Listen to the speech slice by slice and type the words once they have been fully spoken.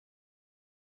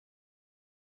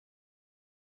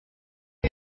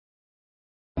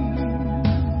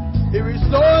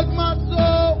Restores my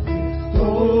soul.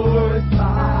 Restores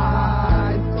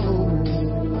my soul.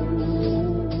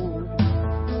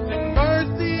 In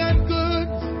mercy and good.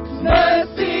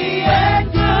 Mercy and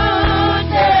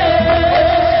goodness.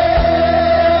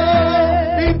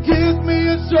 It gives me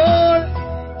assurance.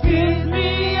 Gives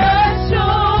me assurance.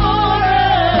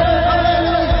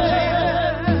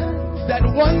 That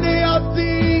one day I'll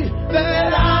see.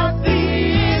 That I'll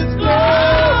see His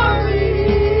glory.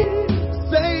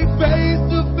 Say face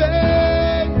to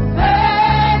face.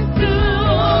 Face to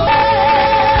face.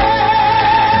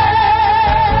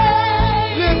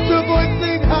 Lift your voice,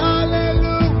 sing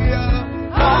hallelujah.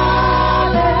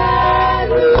 Hallelujah.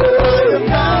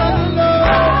 I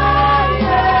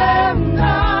am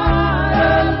not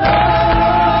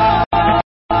alone.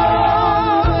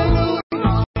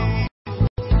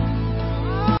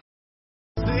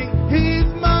 Sing,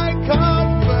 He's my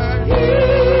comfort.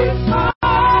 He's my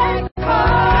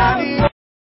comfort.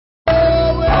 And He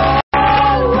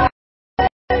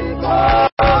always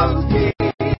holds me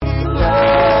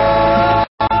close.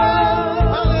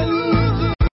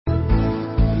 Hallelujah.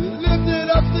 Lift it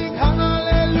up, sing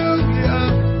hallelujah.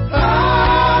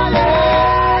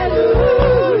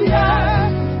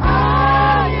 Hallelujah.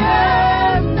 I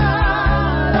am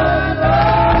not alone.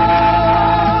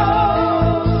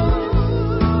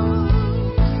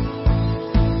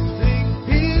 Sing,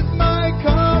 He's my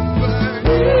comfort.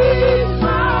 He's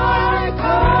my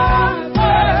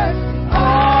comfort.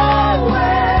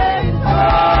 Always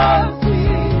holds me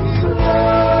close.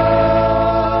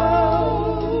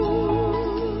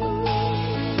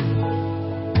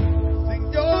 Sing,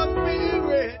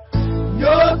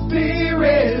 Your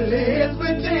spirit lives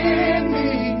within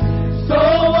me, so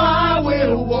I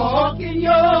will walk in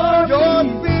Your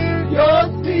spirit. Your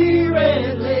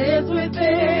spirit lives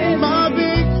within my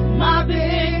me.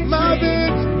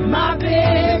 My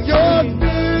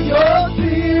victory. Your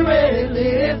spirit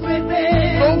lives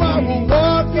within so I will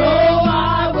walk in. So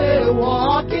I will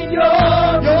walk in Your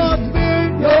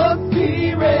spirit. Your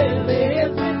spirit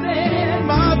lives within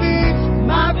my victory.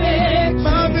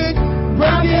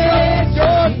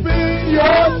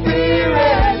 Your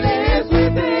spirit lives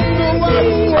within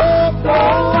so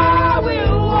I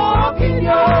will walk in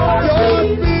Your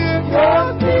spirit.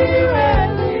 Your spirit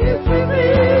lives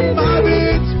within my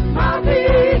victory.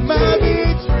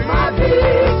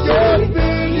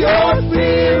 Your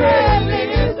spirit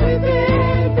lives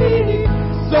within me,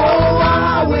 so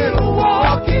I will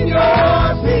walk in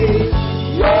Your peace.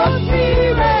 Your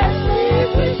spirit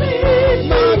lives within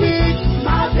my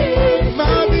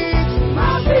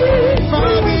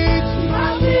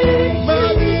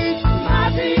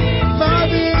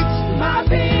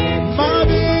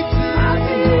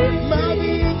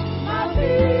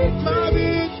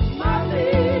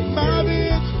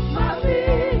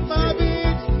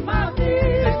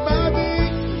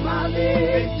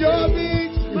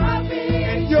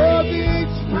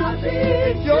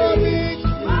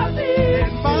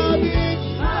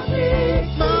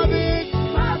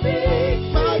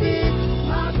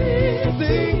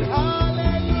Sing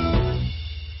hallelujah.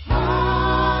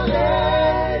 Hallelujah.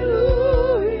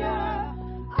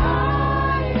 I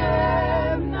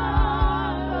am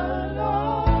not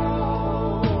alone.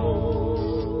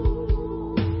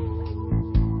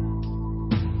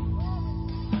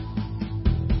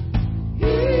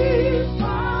 He's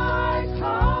my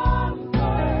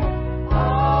comfort.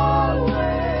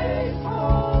 Always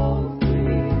holds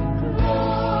me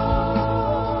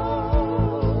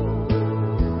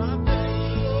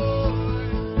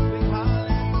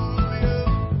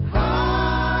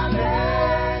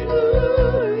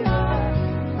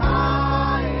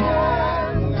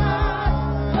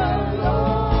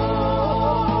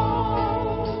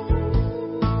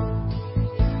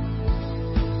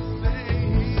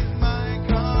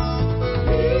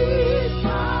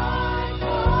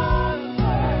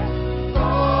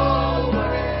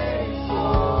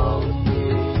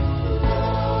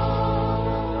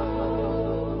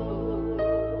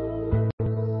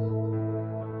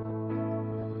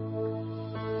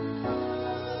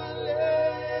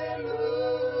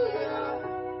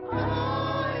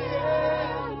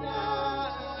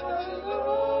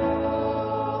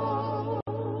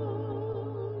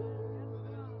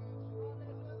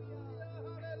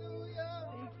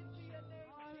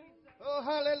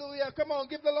Hallelujah. Come on,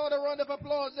 give the Lord a round of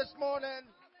applause this morning.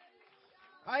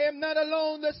 I am not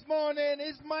alone this morning.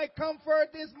 He's my comfort,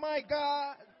 is my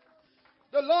God.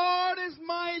 The Lord is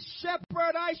my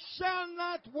shepherd. I shall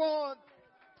not want.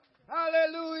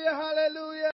 Hallelujah,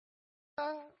 hallelujah.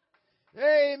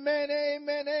 Amen,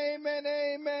 amen, amen,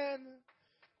 amen.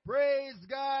 Praise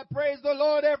God. Praise the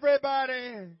Lord,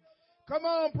 everybody. Come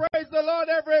on, praise the Lord,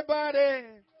 everybody.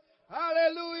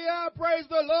 Hallelujah. Praise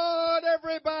the Lord,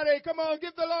 everybody. Come on,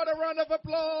 give the Lord a round of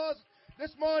applause.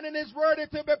 This morning is worthy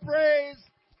to be praised.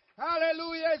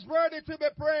 Hallelujah. It's worthy to be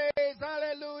praised.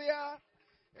 Hallelujah.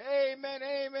 Amen,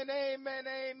 amen, amen,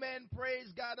 amen.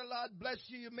 Praise God. The Lord bless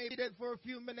you. You may be there for a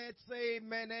few minutes.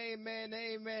 Amen, amen,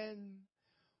 amen.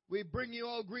 We bring you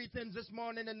all greetings this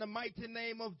morning in the mighty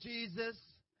name of Jesus.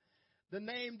 The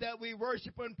name that we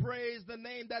worship and praise, the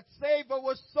name that saved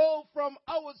our soul from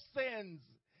our sins.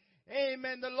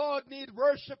 Amen. The Lord needs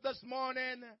worship this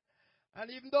morning.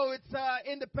 And even though it's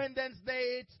Independence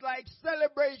Day, it's like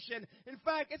celebration. In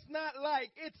fact, it's not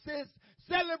like, it's His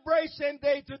celebration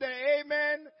day today.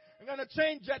 Amen. I'm going to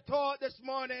change that thought this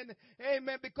morning.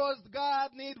 Amen. Because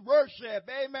God needs worship.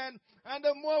 Amen. And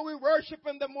the more we worship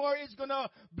Him, the more He's going to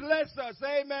bless us.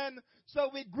 Amen. So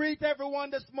we greet everyone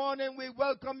this morning. We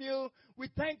welcome you. We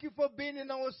thank you for being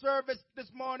in our service this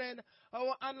morning.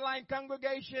 Our online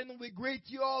congregation, we greet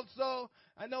you also.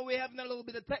 I know we're having a little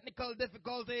bit of technical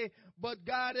difficulty, but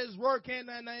God is working,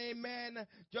 and amen.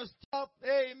 Just up,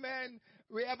 amen.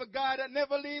 We have a God that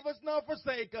never leave us nor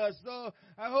forsake us. So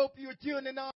I hope you're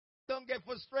tuning on. Don't get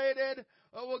frustrated.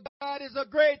 Our God is a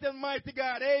great and mighty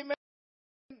God. Amen.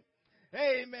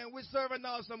 Amen. We serve an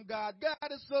awesome God.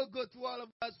 God is so good to all of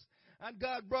us. And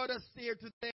God brought us here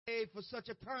today for such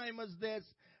a time as this.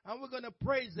 And we're going to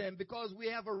praise Him because we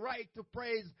have a right to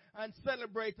praise and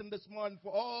celebrate Him this morning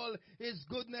for all His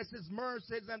goodness, His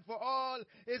mercies, and for all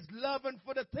His love and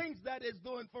for the things that He's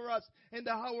doing for us in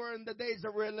the hour and the days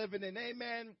that we're living in.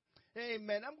 Amen.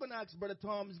 Amen. I'm going to ask Brother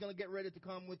Tom. He's going to get ready to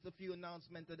come with a few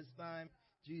announcements at this time.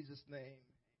 In Jesus' name.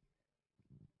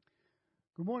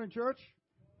 Good morning, church.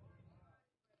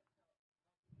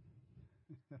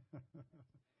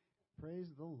 Praise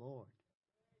the Lord.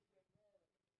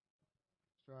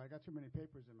 Sorry, I got too many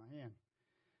papers in my hand.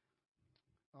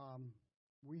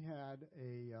 We had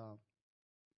a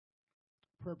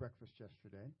prayer breakfast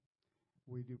yesterday.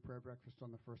 We do prayer breakfast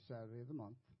on the first Saturday of the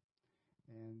month.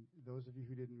 And those of you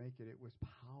who didn't make it, it was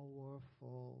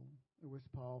powerful. It was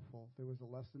powerful. There was a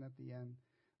lesson at the end.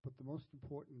 But the most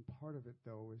important part of it,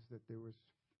 though, is that there was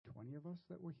 20 of us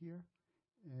that were here.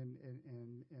 And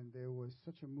there was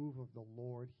such a move of the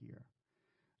Lord here.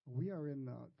 We are in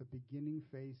the beginning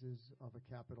phases of a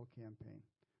capital campaign.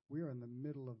 We are in the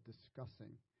middle of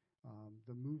discussing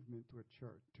the movement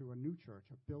to a new church,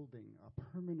 a building, a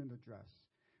permanent address.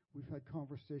 We've had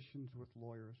conversations with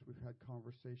lawyers. We've had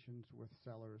conversations with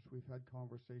sellers. We've had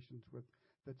conversations with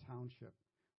the township.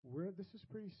 This is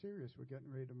pretty serious. We're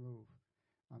getting ready to move.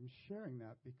 I'm sharing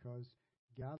that because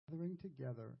gathering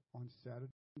together on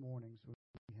Saturday mornings when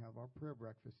we have our prayer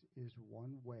breakfast is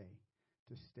one way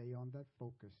to stay on that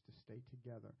focus, to stay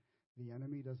together. The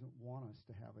enemy doesn't want us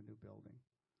to have a new building.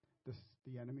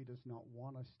 The enemy does not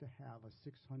want us to have a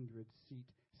 600-seat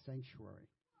sanctuary.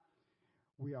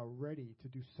 We are ready to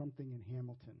do something in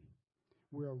Hamilton.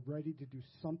 We are ready to do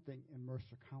something in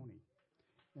Mercer County.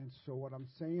 And so what I'm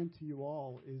saying to you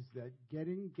all is that get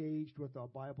engaged with our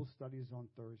Bible studies on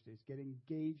Thursdays. Get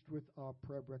engaged with our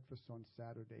prayer breakfasts on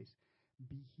Saturdays.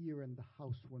 Be here in the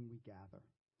house when we gather,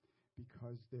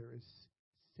 because there is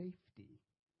safety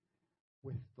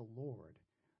with the Lord.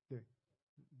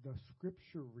 The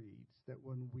scripture reads that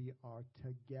when we are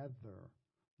together,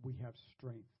 we have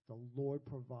strength. The Lord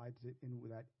provides it in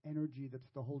that energy that's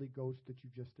the Holy Ghost that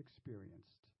you just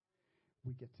experienced.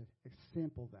 We get to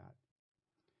sample that.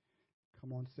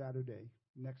 Come on Saturday,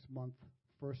 next month,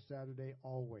 first Saturday,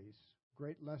 always.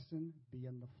 Great lesson, be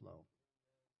in the flow.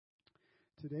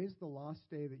 Today's the last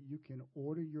day that you can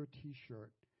order your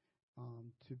T-shirt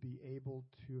to be able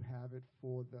to have it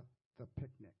for the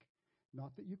picnic.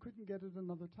 Not that you couldn't get it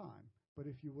another time, but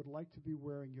if you would like to be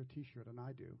wearing your T-shirt, and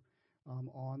I do,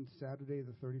 on Saturday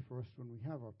the 31st when we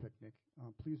have our picnic,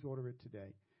 please order it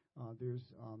today. There's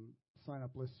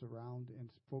sign-up lists around, and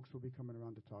folks will be coming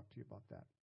around to talk to you about that.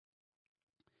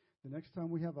 The next time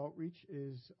we have outreach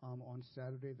is on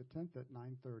Saturday the 10th at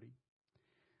 9:30.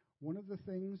 One of the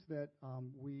things that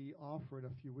we offered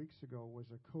a few weeks ago was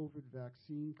a COVID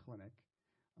vaccine clinic.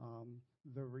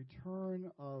 The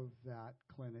return of that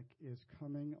clinic is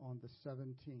coming on the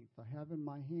 17th. I have in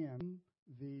my hand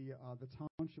the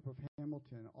Township of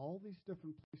Hamilton, all these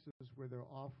different places where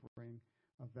they're offering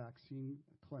a vaccine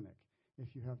clinic.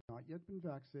 If you have not yet been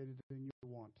vaccinated and you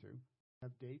want to, I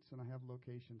have dates and I have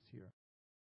locations here.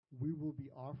 We will be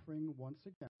offering once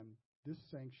again this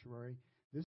sanctuary,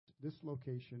 this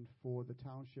location for the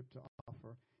township to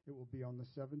offer. It will be on the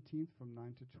 17th from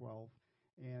 9 to 12.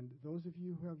 And those of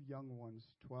you who have young ones,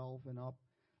 12 and up,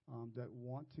 that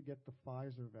want to get the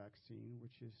Pfizer vaccine,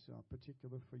 which is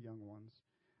particular for young ones,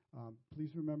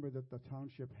 Please remember that the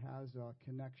township has a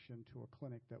connection to a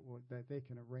clinic that they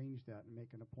can arrange that and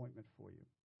make an appointment for you.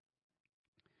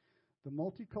 The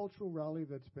multicultural rally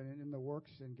that's been in the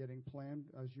works and getting planned,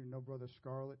 as you know, Brother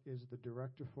Scarlett is the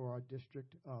director for our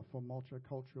district for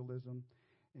multiculturalism,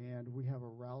 and we have a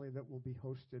rally that will be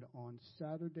hosted on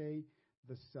Saturday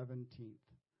the 17th.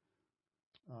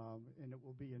 And it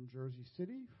will be in Jersey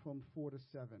City from 4 to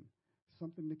 7.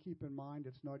 Something to keep in mind,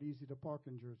 it's not easy to park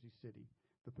in Jersey City.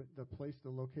 The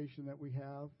location that we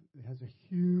have, it has a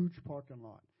huge parking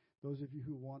lot. Those of you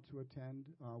who want to attend,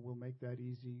 we'll make that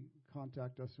easy.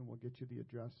 Contact us and we'll get you the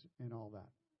address and all that.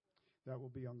 That will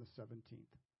be on the 17th.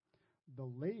 The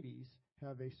ladies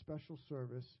have a special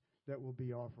service that will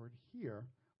be offered here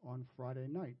on Friday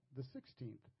night, the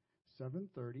 16th,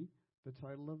 7:30. The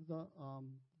title of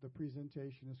the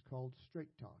presentation is called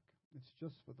Straight Talk. It's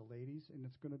just for the ladies, and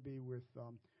it's going to be with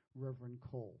Reverend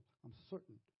Cole. I'm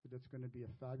certain that it's going to be a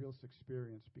fabulous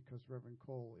experience because Reverend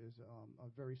Cole is a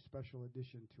very special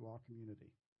addition to our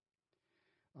community.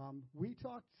 We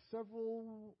talked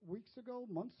several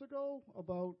months ago,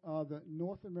 about the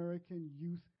North American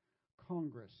Youth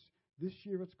Congress. This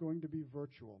year it's going to be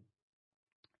virtual.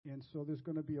 And so there's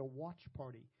going to be a watch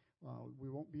party. We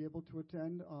won't be able to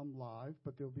attend live,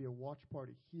 but there'll be a watch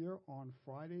party here on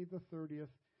Friday the 30th.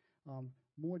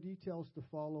 More details to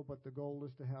follow, but the goal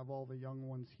is to have all the young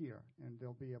ones here, and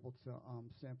they'll be able to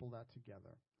sample that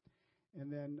together.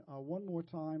 And then one more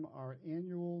time, our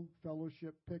annual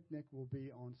fellowship picnic will be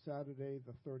on Saturday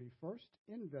the 31st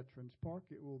in Veterans Park.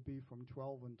 It will be from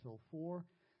 12 until 4.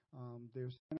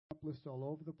 There's a sign-up list all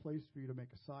over the place for you to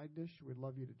make a side dish. We'd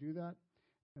love you to do that.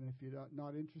 And if you're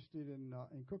not interested in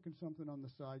cooking something on the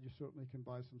side, you certainly can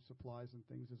buy some supplies and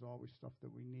things. There's always stuff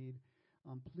that we need.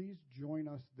 Please join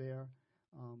us there.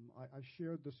 I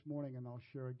shared this morning, and I'll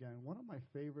share again. One of my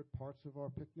favorite parts of our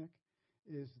picnic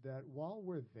is that while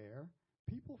we're there,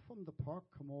 people from the park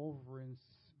come over and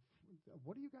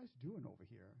what are you guys doing over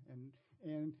here?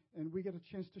 And we get a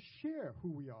chance to share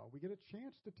who we are. We get a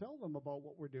chance to tell them about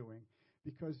what we're doing,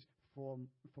 because from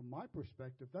my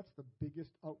perspective, that's the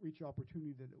biggest outreach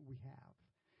opportunity that we have.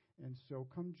 And so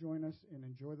come join us and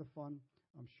enjoy the fun.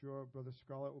 I'm sure Brother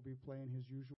Scarlett will be playing his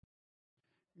usual,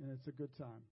 and it's a good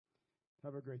time.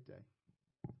 Have a great day.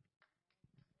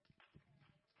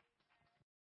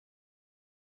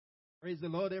 Praise the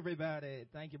Lord, everybody.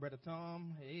 Thank you, Brother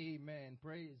Tom. Amen.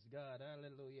 Praise God.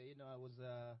 Hallelujah. You know, I was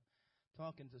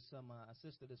talking to a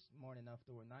sister this morning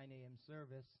after our 9 a.m.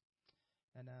 service,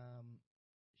 and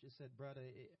she said, brother,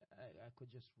 I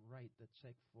could just write the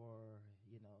check for,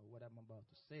 what I'm about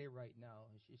to say right now.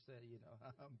 And she said,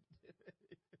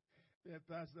 yeah,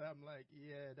 Pastor, I'm like,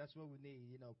 yeah, that's what we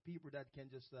need. People that can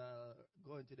just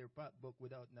go into their book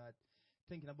without not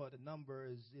thinking about the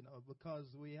numbers, because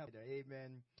we have it.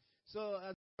 Amen. So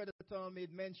as Brother Tom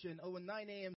made mention, our 9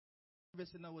 a.m.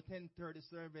 service and our 10:30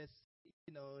 service,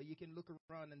 you can look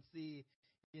around and see,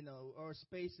 our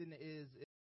spacing is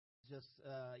just,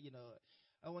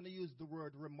 I want to use the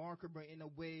word remarkable in a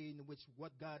way in which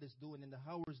what God is doing in the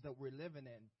hours that we're living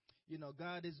in.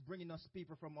 God is bringing us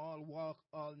people from all walk,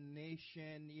 all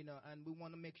nation, and we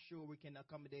want to make sure we can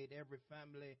accommodate every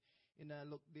family.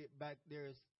 Look back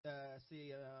there,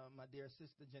 see my dear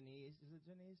sister Janice. Is it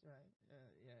Janice? Right?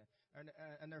 Yeah.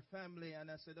 And her family.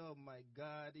 And I said, oh, my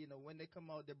God, when they come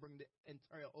out, they bring the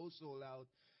entire household out.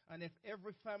 And if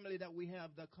every family that we have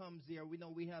that comes here, we know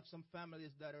we have some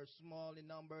families that are small in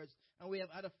numbers, and we have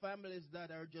other families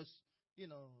that are just,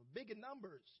 big in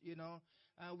numbers, we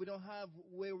don't have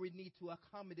where we need to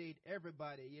accommodate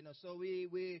everybody, so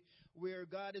where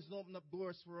God has opened up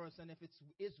doors for us, and if it's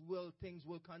His will, things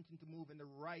will continue to move in the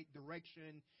right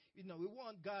direction. We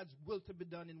want God's will to be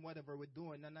done in whatever we're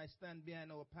doing, and I stand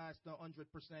behind our pastor 100%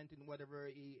 in whatever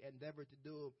he endeavored to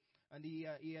do. And he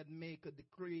had make a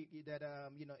decree that,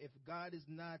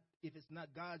 if it's not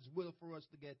God's will for us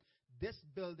to get this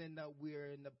building that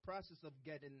we're in the process of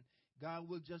getting, God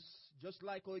will just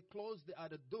like how He closed the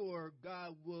other door,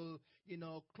 God will,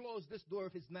 close this door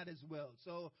if it's not His will.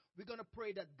 So we're going to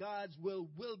pray that God's will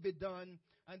be done,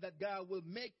 and that God will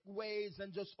make ways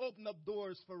and just open up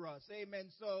doors for us. Amen.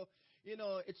 So,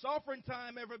 it's offering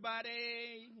time,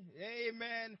 everybody.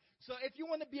 Amen. So if you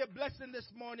want to be a blessing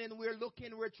this morning,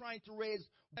 we're trying to raise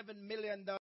 $7 million.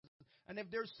 And if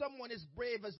there's someone as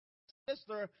brave as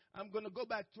sister, I'm going to go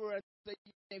back to her and say,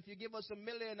 if you give us $1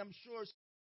 million, I'm sure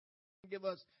give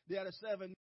us the other $7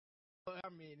 million. I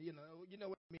mean,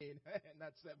 what mean,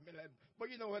 not 7 million, but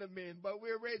you know what I mean. But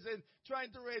we're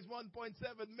trying to raise 1.7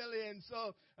 million.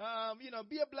 So,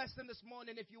 be a blessing this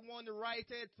morning. If you want to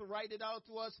write it out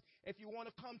to us. If you want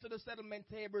to come to the settlement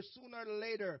table sooner or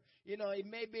later, it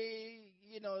may be,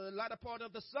 a latter part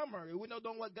of the summer. We don't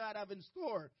know what God have in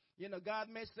store. God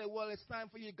may say, well, it's time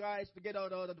for you guys to get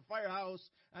out of the firehouse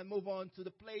and move on to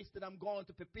the place that I'm going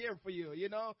to prepare for you,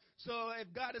 So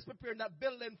if God is preparing that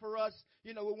building for us,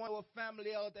 we want our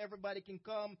family out. Everybody can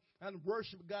come and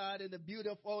worship God in the beauty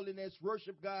of holiness,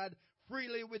 worship God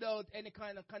freely without any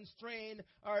kind of constraint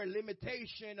or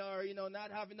limitation or,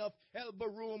 not have enough elbow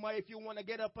room, or if you want to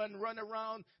get up and run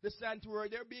around the sanctuary,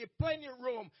 there'll be plenty of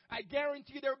room. I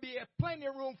guarantee there'll be plenty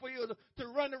of room for you to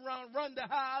run around, run the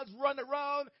halls, run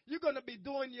around. You're going to be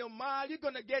doing your mile. You're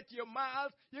going to get your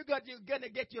miles. You're going to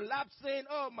get your laps in.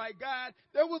 Oh, my God.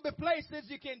 There will be places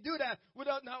you can do that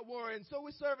without not worrying. So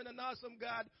we're serving an awesome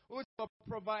God who's a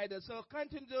provider. So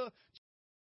continue to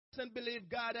and believe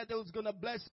God that was going to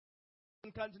bless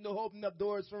and continue to open up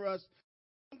doors for us.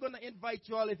 I'm going to invite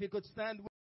you all, if you could stand with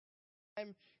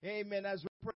time. Amen. As we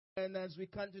pray and as we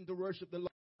continue to worship the Lord.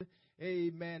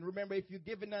 Amen. Remember, if you're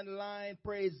giving online,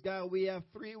 praise God, we have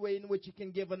 3 ways in which you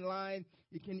can give online.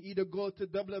 You can either go to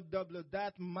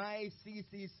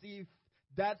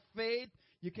www.myccc.faith.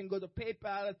 You can go to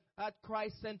PayPal at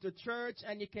Christ Center Church,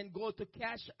 and you can go to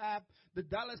Cash App, the $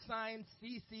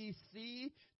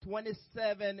 CCC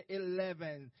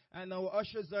 2711. And our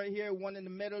ushers are here, 1 in the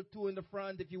middle, 2 in the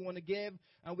front if you want to give.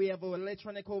 And we have our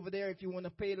electronic over there. If you want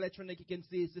to pay electronic, you can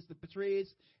see Sister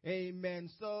Patrice. Amen.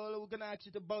 So we're going to ask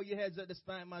you to bow your heads at this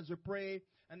time as we pray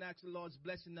and ask the Lord's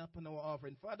blessing upon our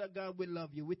offering. Father God, we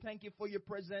love you. We thank you for your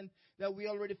presence that we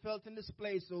already felt in this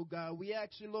place, oh God. We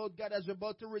ask you, Lord God, as we're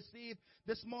about to receive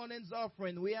this morning's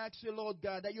offering, we ask you, Lord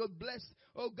God, that you'll bless,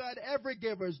 oh God, every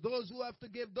givers, those who have to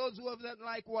give, those who have not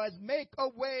likewise. Make a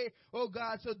way, oh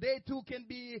God, so they too can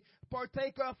be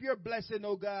partaker of your blessing,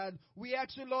 oh God. We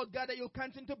ask you, Lord God, that you'll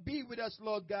continue to be with us,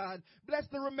 Lord God. Bless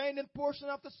the remaining portion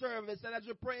of the service. And as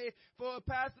we pray for our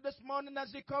pastor this morning,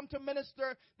 as he come to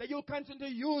minister, that you'll continue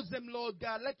to use him, Lord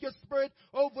God. Let your spirit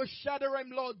overshadow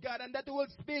him, Lord God, and that he will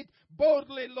speak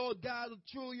boldly, Lord God,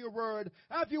 through your word.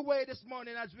 Have your way this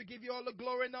morning as we give you all the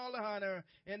glory and all the honor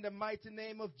in the mighty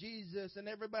name of Jesus. And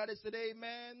everybody said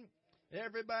amen.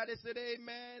 Everybody said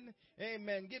amen.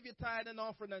 Amen. Give your tithe and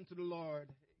offering unto the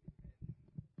Lord.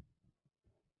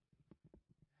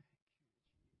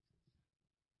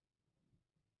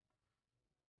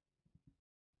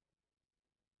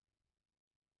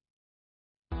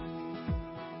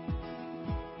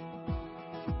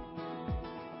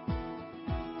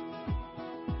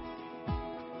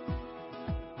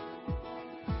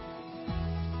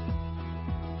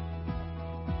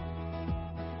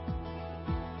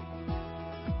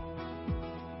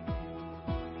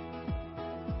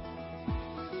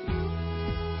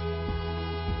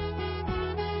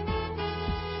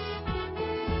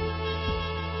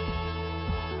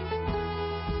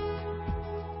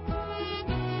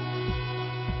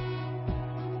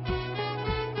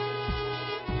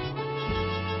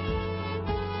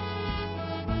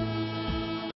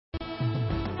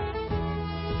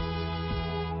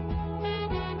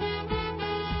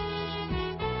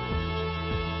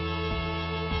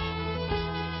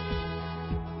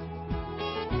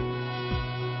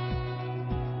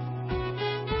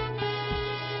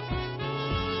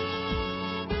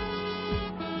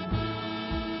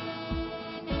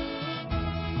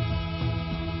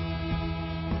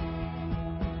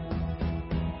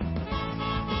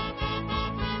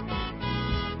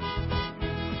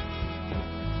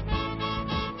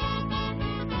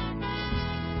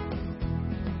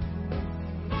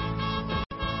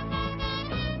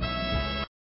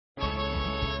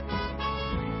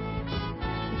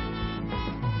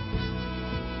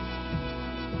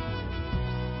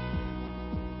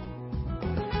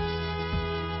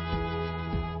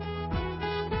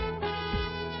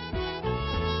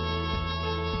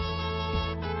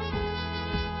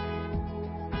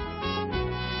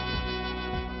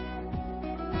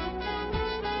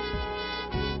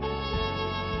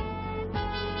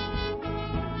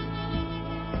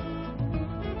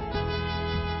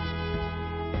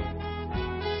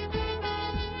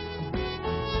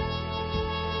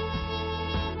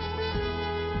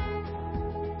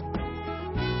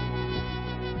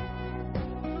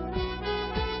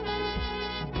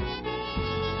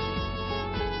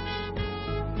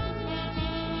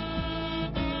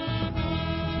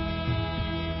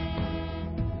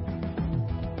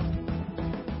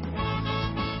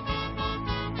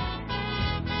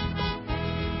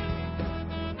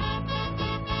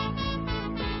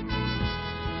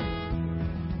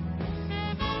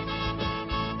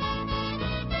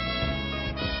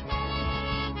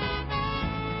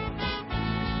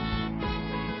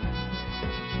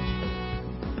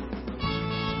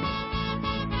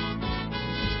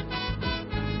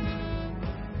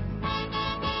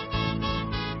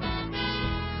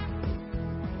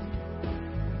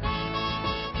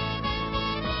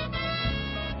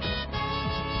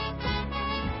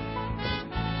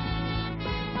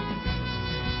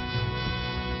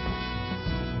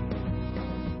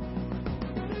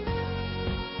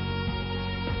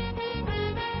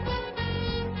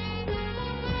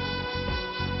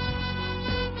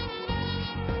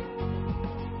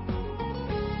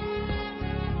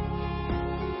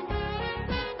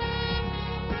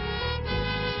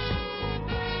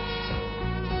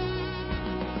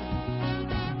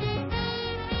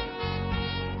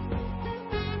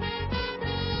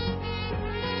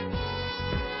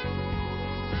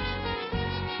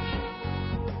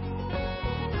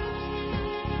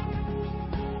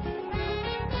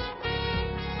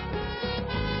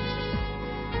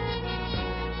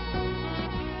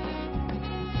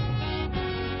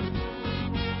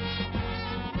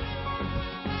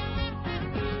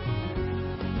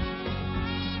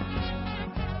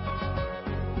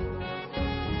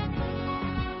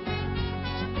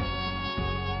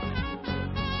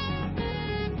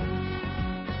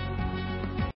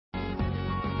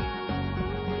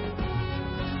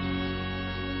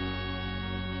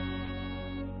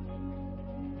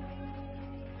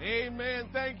 Amen.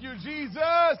 Thank you,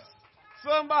 Jesus.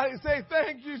 Somebody say,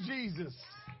 thank you, Jesus.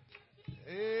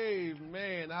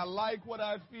 Amen. I like what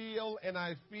I feel, and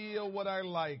I feel what I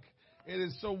like. It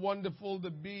is so wonderful to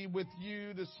be with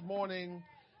you this morning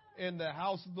in the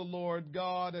house of the Lord.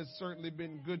 God has certainly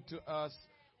been good to us.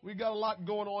 We got a lot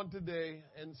going on today,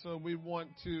 and so we want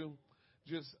to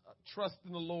just trust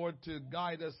in the Lord to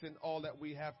guide us in all that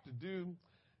we have to do.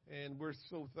 And we're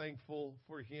so thankful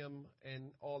for him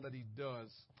and all that he does.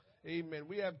 Amen.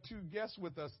 We have two guests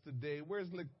with us today. Where's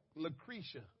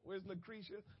Lucretia? Where's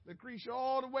Lucretia? Lucretia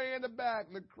all the way in the back.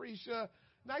 Lucretia,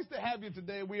 nice to have you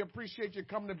today. We appreciate you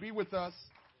coming to be with us.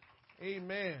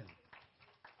 Amen.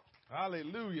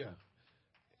 Hallelujah.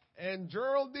 And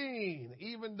Geraldine,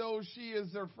 even though she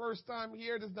is her first time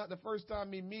here, this is not the first time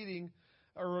me meeting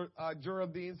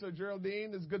Geraldine. So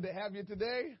Geraldine, it's good to have you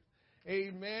today.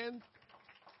 Amen.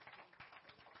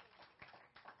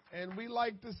 And we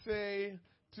like to say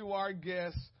to our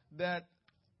guests that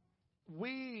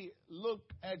we look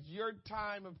at your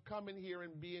time of coming here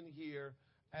and being here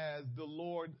as the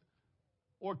Lord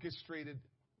orchestrated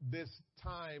this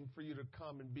time for you to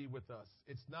come and be with us.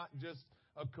 It's not just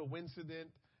a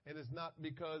coincidence, and it's not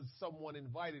because someone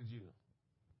invited you.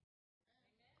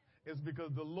 It's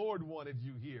because the Lord wanted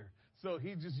you here. So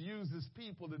he just uses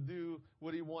people to do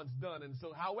what he wants done. And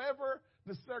so however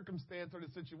the circumstance or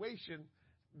the situation,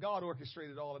 God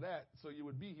orchestrated all of that so you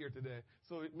would be here today.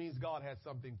 So it means God had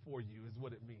something for you is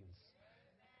what it means.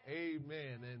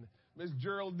 Amen. And Miss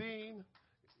Geraldine,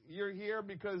 you're here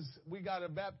because we got a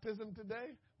baptism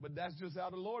today, but that's just how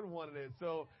the Lord wanted it.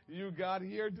 So you got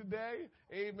here today,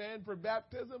 amen, for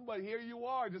baptism, but here you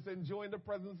are just enjoying the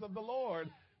presence of the Lord.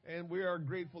 And we are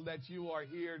grateful that you are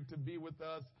here to be with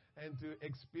us and to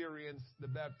experience the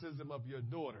baptism of your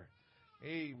daughter.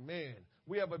 Amen.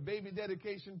 We have a baby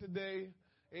dedication today.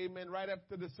 Amen. Right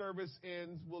after the service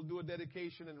ends, we'll do a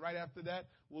dedication, and right after that,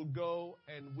 we'll go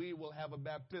and we will have a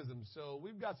baptism. So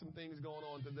we've got some things going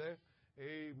on today.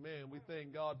 Amen. We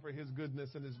thank God for his goodness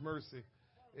and his mercy.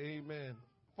 Amen.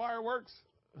 Fireworks.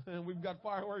 We've got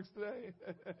fireworks today.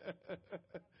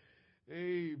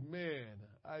 Amen.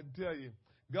 I tell you,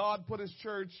 God put his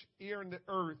church here in the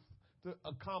earth to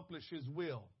accomplish his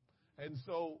will. And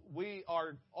so we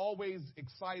are always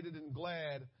excited and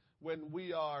glad when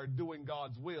we are doing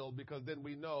God's will, because then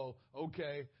we know,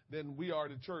 okay, then we are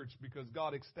the church because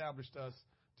God established us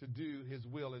to do his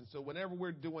will. And so whenever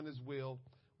we're doing his will,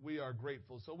 we are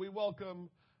grateful. So we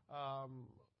welcome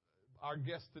our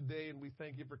guests today, and we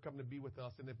thank you for coming to be with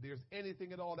us. And if there's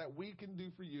anything at all that we can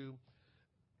do for you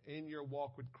in your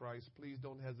walk with Christ, please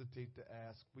don't hesitate to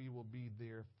ask. We will be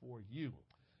there for you.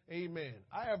 Amen.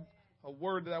 I have a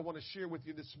word that I want to share with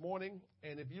you this morning,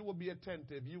 and if you will be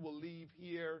attentive, you will leave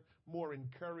here more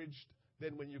encouraged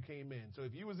than when you came in. So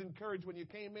if you was encouraged when you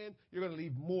came in, you're going to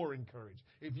leave more encouraged.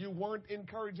 If you weren't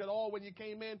encouraged at all when you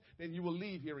came in, then you will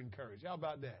leave here encouraged. How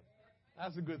about that?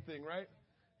 That's a good thing, right?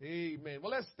 Amen.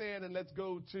 Well, let's stand and let's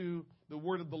go to the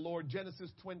word of the Lord.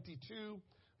 Genesis 22,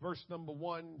 verse number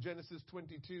 1. Genesis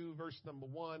 22, verse number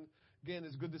 1. Again,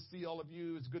 it's good to see all of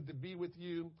you. It's good to be with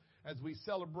you as we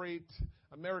celebrate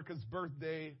America's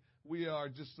birthday. We are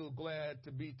just so glad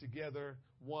to be together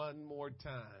one more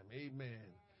time. Amen.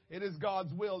 It is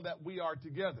God's will that we are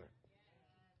together.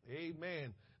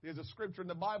 Amen. There's a scripture in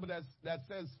the Bible that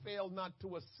says, fail not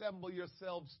to assemble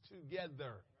yourselves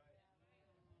together.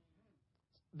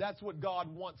 That's what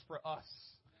God wants for us.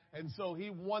 And so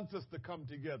he wants us to come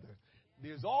together.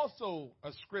 There's also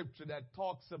a scripture that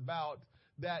talks about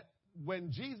that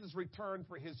when Jesus returned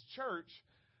for his church,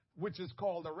 which is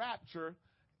called the rapture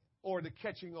or the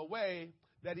catching away,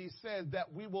 that he says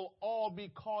that we will all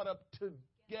be caught up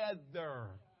together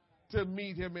to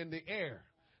meet him in the air.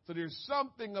 So there's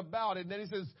something about it. And then he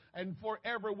says, and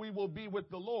forever we will be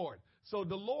with the Lord. So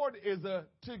the Lord is a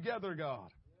together God.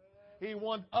 He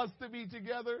wants us to be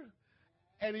together,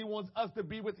 and he wants us to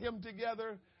be with him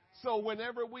together. So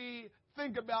whenever we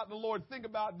think about the Lord, think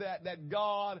about that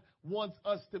God wants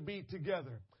us to be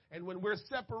together. And when we're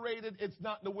separated, it's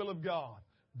not the will of God.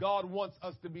 God wants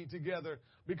us to be together.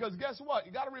 Because guess what?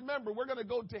 You got to remember, we're going to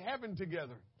go to heaven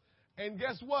together. And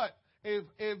guess what? If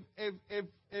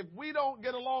we don't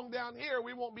get along down here,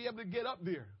 we won't be able to get up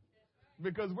there.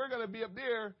 Because we're going to be up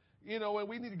there, and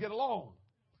we need to get along.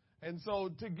 And so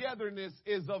togetherness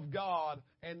is of God,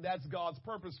 and that's God's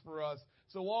purpose for us.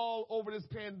 So all over this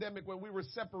pandemic, when we were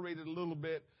separated a little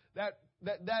bit,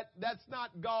 that's not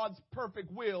God's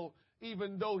perfect will,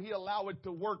 even though he allowed it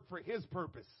to work for his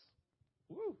purpose.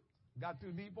 Woo, got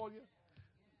too deep on you?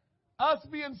 Us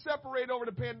being separated over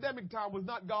the pandemic time was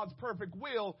not God's perfect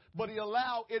will, but he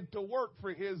allowed it to work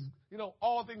for his,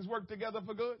 all things work together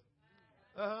for good.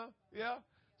 Yeah.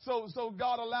 So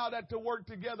God allowed that to work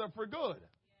together for good,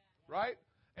 right?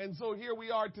 And so here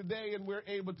we are today, and we're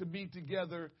able to be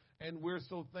together, and we're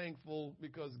so thankful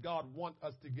because God wants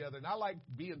us together. And I like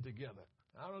being together.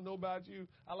 I don't know about you.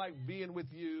 I like being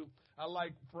with you. I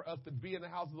like for us to be in the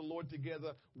house of the Lord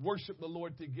together, worship the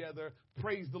Lord together,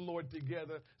 praise the Lord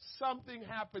together. Something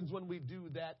happens when we do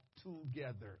that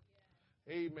together.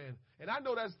 Amen. And I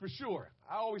know that's for sure.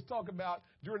 I always talk about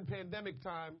during pandemic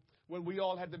time when we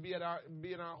all had to be in our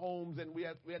homes and we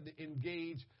had to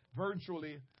engage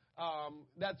virtually.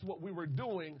 That's what we were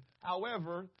doing.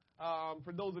 However,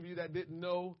 for those of you that didn't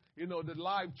know, the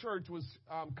live church was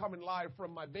coming live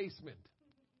from my basement.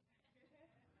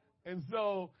 And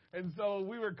so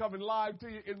we were coming live to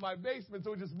you in my basement,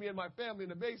 so it was just me and my family in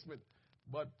the basement.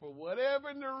 But for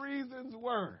whatever the reasons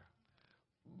were,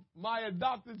 my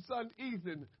adopted son,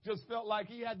 Ethan, just felt like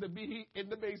he had to be in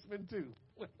the basement too.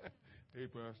 Hey,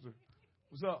 Pastor,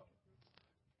 what's up?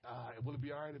 Will it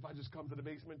be all right if I just come to the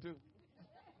basement too?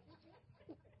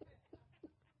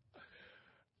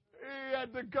 He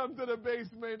had to come to the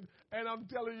basement, and I'm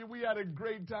telling you, we had a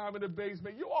great time in the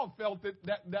basement. You all felt it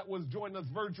that was joining us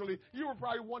virtually. You were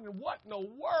probably wondering, what in the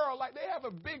world? Like, they have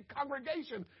a big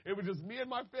congregation. It was just me and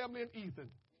my family and Ethan.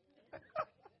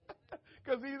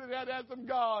 Because Ethan had some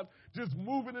God just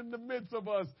moving in the midst of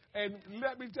us. And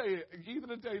let me tell you, Ethan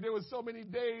will tell you, there were so many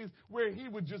days where he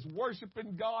was just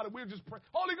worshiping God, and we were just praying.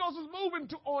 Holy Ghost was moving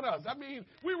on us.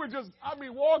 We were just,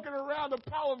 walking around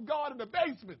the power of God in the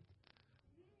basement.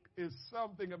 Is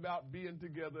something about being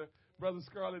together. Brother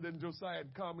Scarlett and Josiah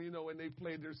had come, and they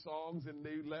played their songs and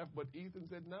they left. But Ethan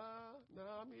said, nah,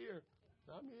 I'm here.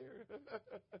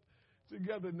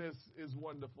 Togetherness is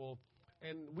wonderful.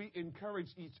 And we encourage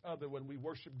each other when we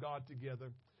worship God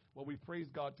together, when we praise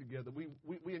God together.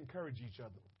 We encourage each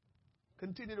other.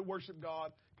 Continue to worship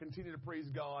God. Continue to praise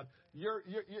God. You're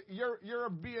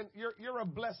a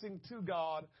blessing to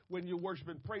God when you worship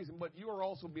and praise Him, but you are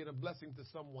also being a blessing to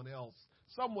someone else.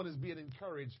 Someone is being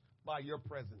encouraged by your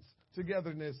presence.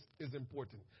 Togetherness is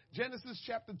important. Genesis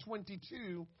chapter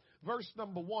 22, verse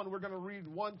number 1. We're going to read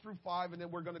 1 through 5, and then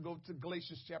we're going to go to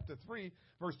Galatians chapter 3,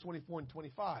 verse 24 and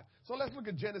 25. So let's look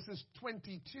at Genesis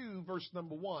 22, verse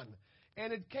number 1.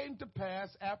 And it came to pass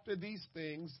after these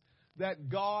things that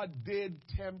God did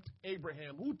tempt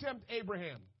Abraham. Who tempted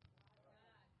Abraham?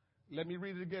 Let me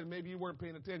read it again. Maybe you weren't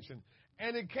paying attention.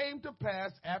 And it came to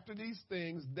pass after these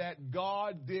things that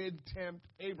God did tempt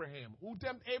Abraham. Who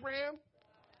tempted Abraham?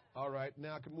 All right,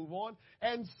 now I can move on.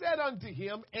 And said unto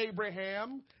him,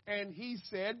 Abraham, and he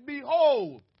said,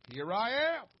 Behold, here I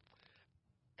am.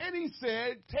 And he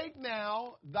said, Take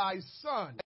now thy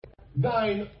son,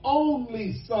 thine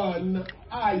only son,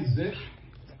 Isaac,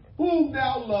 whom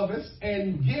thou lovest,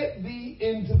 and get thee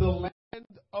into the land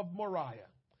of Moriah,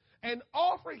 and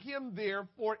offer him there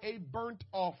for a burnt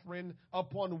offering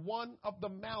upon one of the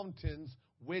mountains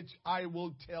which I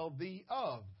will tell thee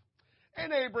of.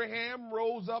 And Abraham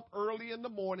rose up early in the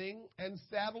morning, and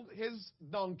saddled his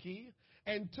donkey,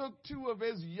 and took 2 of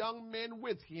his young men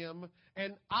with him,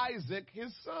 and Isaac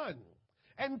his son,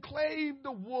 and clave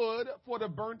the wood for the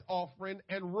burnt offering,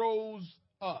 and rose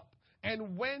up,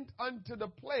 and went unto the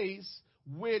place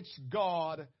which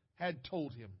God had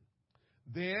told him.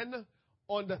 Then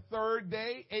on the 3rd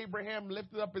day, Abraham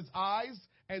lifted up his eyes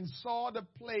and saw the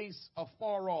place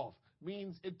afar off.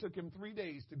 Means it took him 3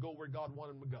 days to go where God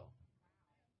wanted him to go.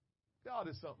 God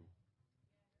is something.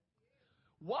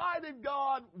 Why did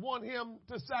God want him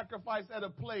to sacrifice at a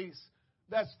place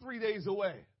that's 3 days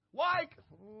away? Why?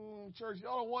 Church,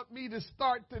 y'all don't want me to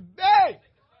start today.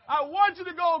 I want you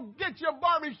to go get your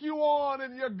barbecue on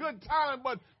and your good time,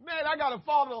 but man, I got to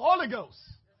follow the Holy Ghost.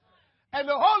 And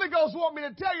the Holy Ghost want me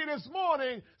to tell you this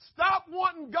morning, stop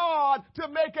wanting God to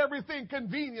make everything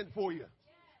convenient for you.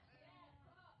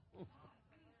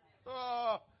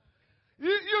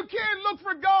 You can't look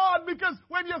for God, because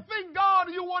when you think God,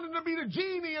 you want him to be the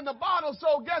genie in the bottle.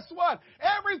 So guess what?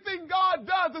 Everything God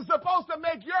does is supposed to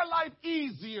make your life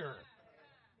easier.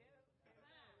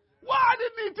 Why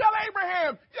didn't he tell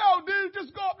Abraham, yo, dude,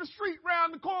 just go up the street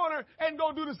round the corner and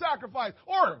go do the sacrifice?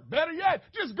 Or better yet,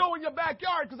 just go in your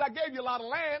backyard because I gave you a lot of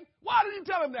land. Why did he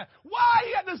tell him that? Why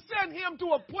he had to send him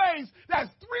to a place that's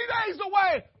 3 days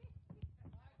away?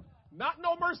 Not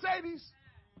no Mercedes.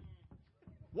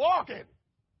 Walking.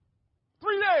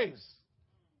 3 days.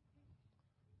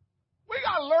 We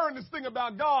got to learn this thing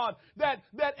about God, that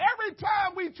every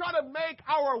time we try to make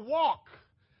our walk,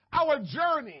 our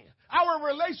journey, our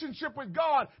relationship with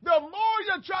God, the more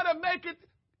you try to make it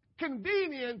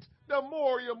convenient, the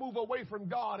more you move away from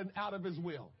God and out of his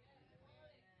will.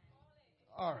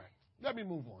 All right, let me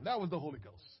move on. That was the Holy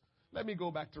Ghost. Let me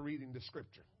go back to reading the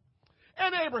scripture.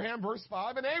 And Abraham, verse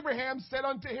 5, and Abraham said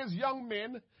unto his young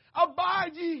men,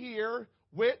 abide ye here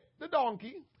with the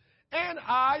donkey, and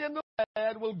I and the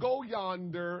lad will go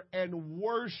yonder and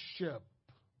worship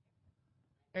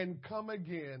and come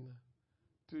again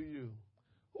to you.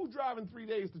 Who's driving 3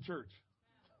 days to church?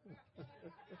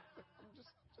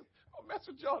 I'll mess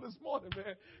with y'all this morning,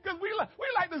 man. Because we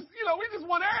like this, we just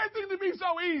want everything to be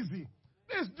so easy.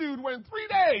 This dude went 3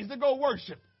 days to go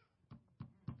worship.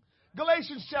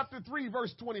 Galatians chapter 3,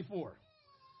 verse 24.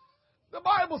 The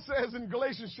Bible says in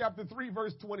Galatians chapter 3,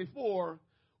 verse 24,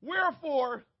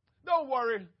 wherefore, don't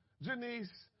worry, Janice,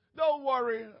 don't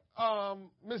worry,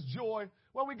 Miss Joy,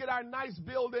 when we get our nice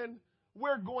building,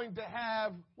 we're going to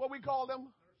have, what we call them?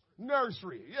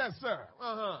 Nursery. Yes, sir.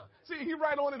 See, he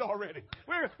right on it already.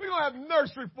 We're going to have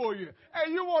nursery for you.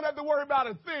 And you won't have to worry about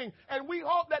a thing. And we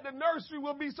hope that the nursery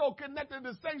will be so connected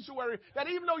to the sanctuary that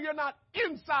even though you're not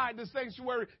inside the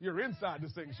sanctuary, you're inside the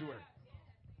sanctuary.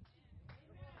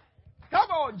 Come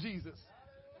on, Jesus.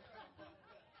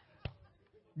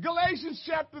 Galatians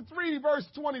chapter 3, verse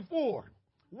 24.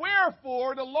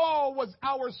 Wherefore the law was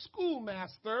our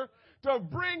schoolmaster to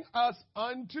bring us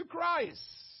unto Christ,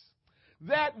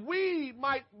 that we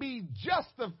might be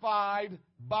justified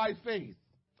by faith.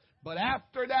 But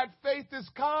after that faith is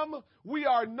come, we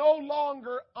are no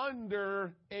longer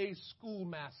under a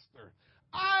schoolmaster.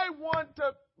 I want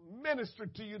to minister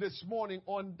to you this morning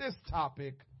on this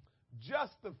topic,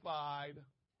 justified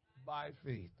by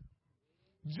faith.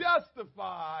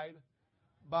 Justified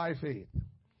by faith.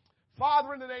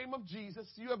 Father, in the name of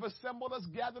Jesus, you have assembled us,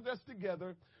 gathered us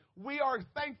together. We are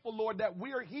thankful, Lord, that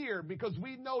we are here because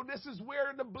we know this is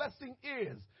where the blessing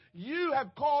is. You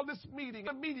have called this meeting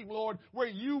a meeting, Lord, where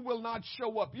you will not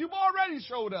show up. You've already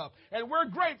showed up, and we're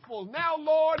grateful. Now,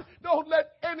 Lord, don't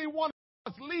let any one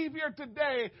of us leave here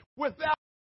today without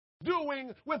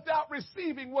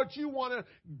receiving what you want to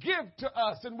give to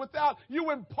us and without you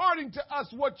imparting to us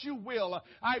what you will.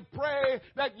 I pray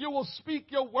that you will speak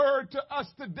your word to us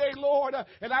today, Lord,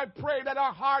 and I pray that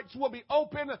our hearts will be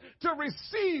open to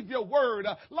receive your word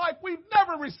like we've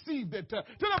never received it, to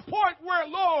the point where,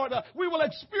 Lord, we will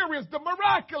experience the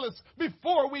miraculous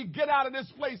before we get out of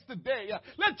this place today.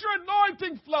 Let your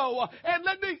anointing flow and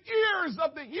let the ears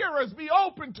of the hearers be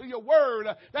open to your word,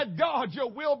 that God, your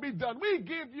will be done. We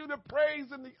give you the praise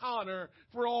and the honor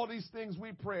for all these things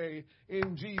we pray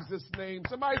in Jesus' name.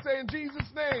 Somebody say in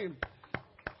Jesus' name.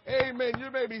 Amen.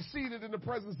 You may be seated in the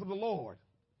presence of the Lord.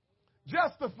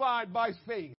 Justified by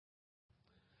faith.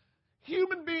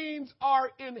 Human beings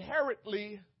are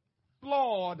inherently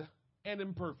flawed and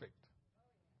imperfect.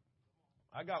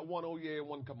 I got one oh yeah and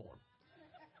one come on.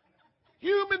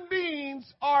 Human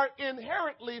beings are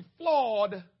inherently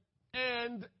flawed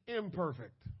and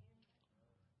imperfect.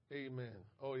 Amen.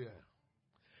 Oh, yeah.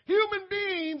 Human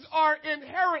beings are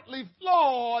inherently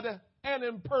flawed and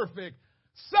imperfect.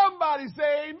 Somebody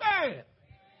say amen.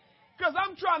 Because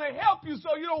I'm trying to help you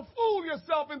so you don't fool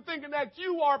yourself in thinking that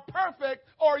you are perfect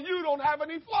or you don't have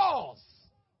any flaws.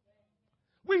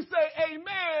 We say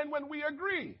amen when we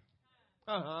agree.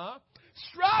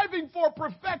 Striving for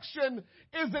perfection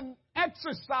is an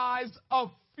exercise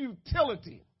of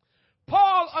futility.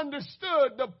 Paul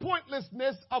understood the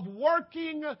pointlessness of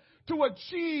working to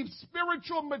achieve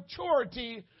spiritual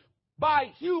maturity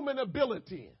by human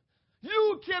ability.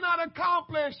 You cannot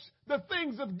accomplish the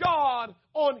things of God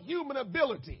on human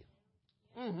ability.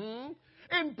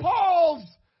 In Paul's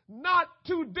not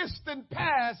too distant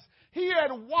past, he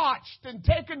had watched and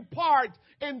taken part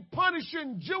in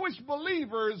punishing Jewish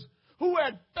believers who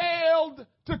had failed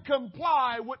to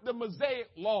comply with the Mosaic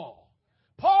law.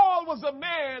 Paul was a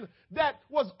man that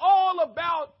was all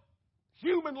about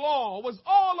human law, was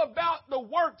all about the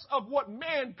works of what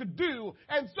man could do.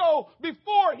 And so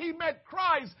before he met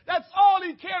Christ, that's all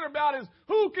he cared about is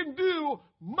who can do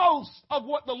most of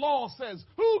what the law says.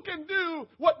 Who can do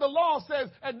what the law says?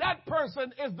 And that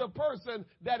person is the person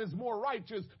that is more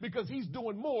righteous because he's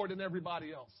doing more than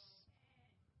everybody else.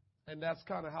 And that's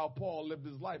kind of how Paul lived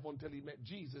his life until he met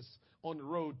Jesus on the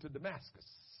road to Damascus.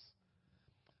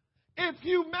 If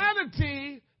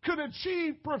humanity could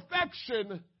achieve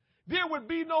perfection, there would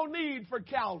be no need for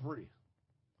Calvary.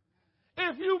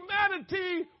 If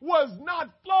humanity was not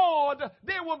flawed,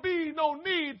 there would be no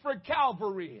need for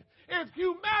Calvary. If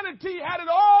humanity had it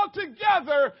all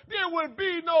together, there would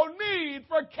be no need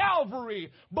for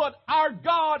Calvary. But our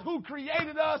God who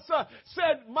created us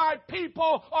said, my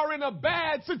people are in a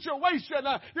bad situation.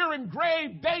 They're in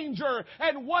grave danger.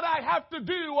 And what I have to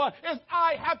do is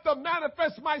I have to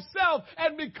manifest myself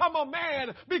and become a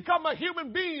man, become a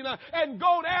human being, and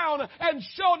go down and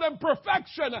show them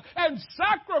perfection and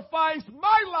sacrifice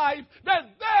my life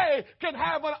that they can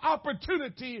have an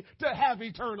opportunity to have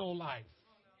eternal life.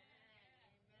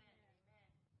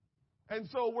 And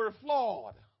so we're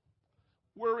flawed.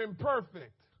 We're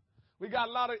imperfect. We got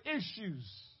a lot of issues.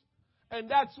 And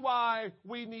that's why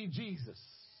we need Jesus.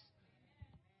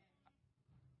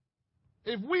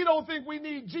 If we don't think we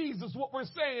need Jesus, what we're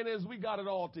saying is we got it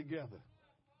all together.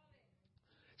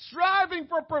 Striving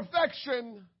for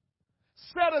perfection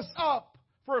set us up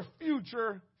for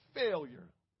future failure.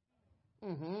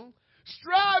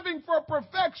 Striving for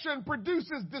perfection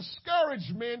produces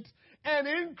discouragement and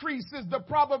increases the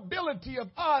probability of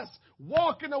us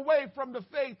walking away from the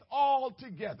faith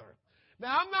altogether.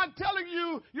 Now, I'm not telling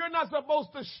you you're not supposed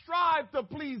to strive to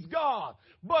please God,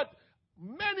 but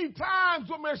many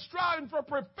times when we're striving for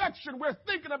perfection, we're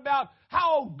thinking about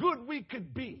how good we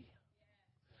could be.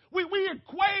 We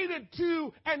equate it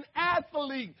to an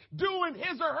athlete doing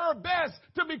his or her best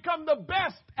to become the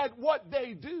best at what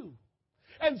they do.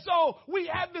 And so we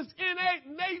have this innate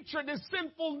nature, this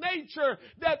sinful nature,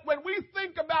 that when we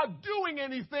think about doing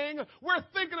anything, we're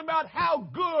thinking about how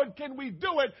good can we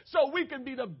do it so we can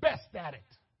be the best at it.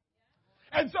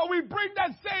 And so we bring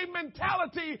that same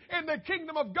mentality in the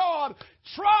kingdom of God,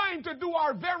 trying to do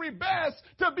our very best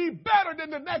to be better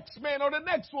than the next man or the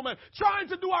next woman, trying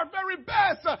to do our very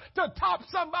best to top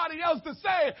somebody else, to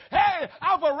say, hey,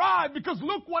 I've arrived because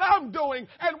look what I'm doing.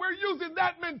 And we're using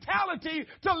that mentality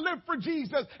to live for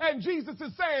Jesus. And Jesus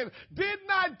is saying, didn't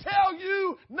I tell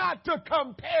you not to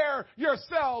compare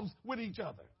yourselves with each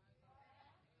other?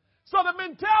 So the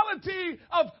mentality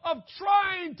of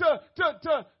trying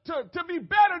to be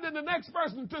better than the next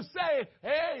person, to say,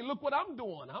 hey, look what I'm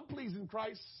doing, I'm pleasing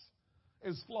Christ,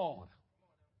 is flawed.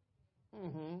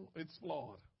 It's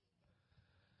flawed.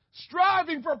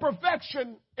 Striving for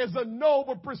perfection is a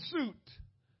noble pursuit,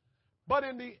 but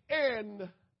in the end,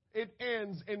 it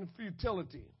ends in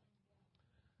futility.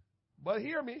 But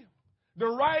hear me, the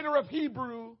writer of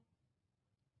Hebrews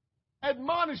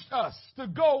admonished us to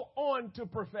go on to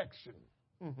perfection.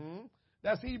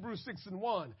 That's Hebrews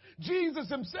 6:1. Jesus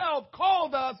himself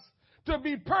called us to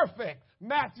be perfect,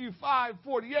 Matthew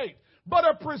 5:48. But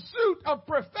a pursuit of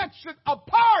perfection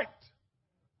apart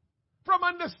from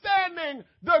understanding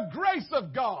the grace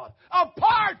of God,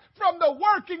 apart from the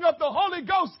working of the Holy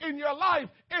Ghost in your life,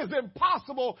 is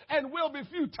impossible and will be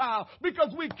futile,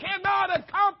 because we cannot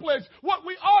accomplish what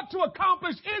we ought to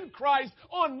accomplish in Christ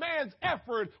on man's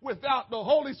effort without the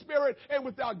Holy Spirit and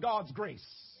without God's grace.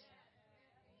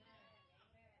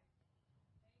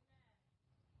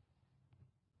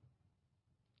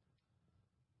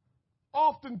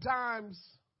 Oftentimes,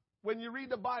 when you read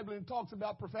the Bible and it talks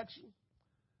about perfection,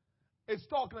 it's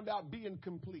talking about being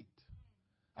complete.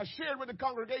 I shared with the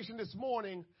congregation this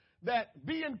morning that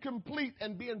being complete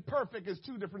and being perfect is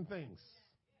two different things.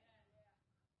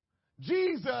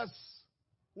 Jesus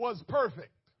was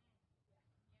perfect.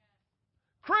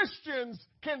 Christians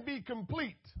can be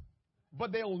complete,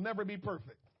 but they'll never be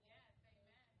perfect.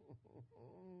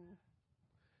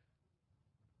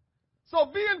 So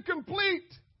being complete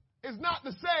is not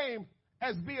the same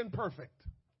as being perfect.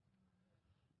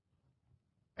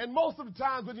 And most of the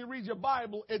times when you read your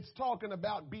Bible, it's talking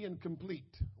about being complete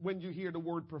when you hear the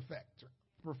word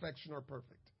perfection or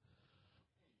perfect.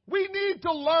 We need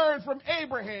to learn from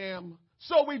Abraham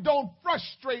so we don't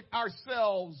frustrate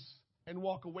ourselves and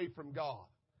walk away from God.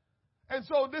 And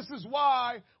so this is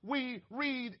why we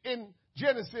read in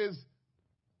Genesis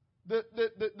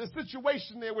the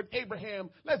situation there with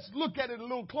Abraham. Let's look at it a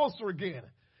little closer again.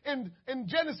 In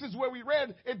Genesis where we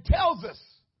read, it tells us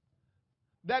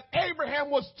that Abraham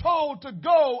was told to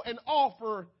go and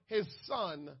offer his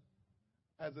son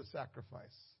as a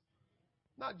sacrifice.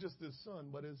 Not just his son,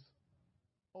 but his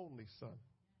only son.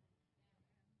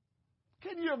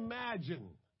 Can you imagine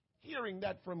hearing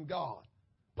that from God?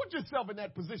 Put yourself in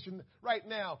that position right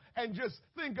now and just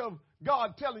think of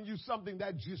God telling you something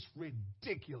that's just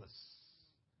ridiculous.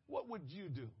 What would you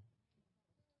do?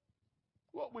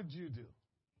 What would you do?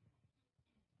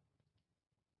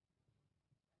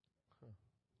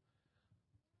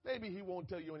 Maybe he won't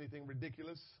tell you anything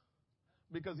ridiculous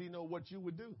because he knows what you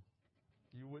would do.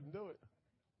 You wouldn't do it.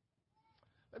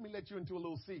 Let me let you into a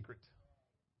little secret.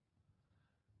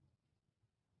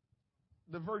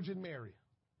 the Virgin Mary.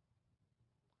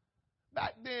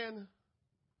 Back then,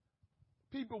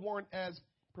 people weren't as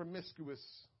promiscuous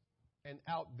and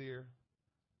out there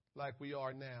like we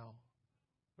are now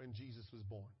when Jesus was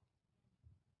born.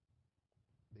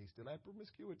 They still had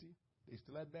promiscuity. They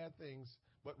still had bad things.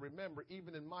 But remember,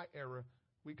 even in my era,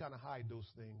 we kind of hide those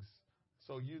things.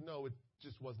 So you know it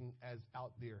just wasn't as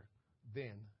out there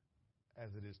then as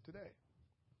it is today.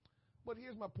 But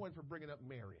here's my point for bringing up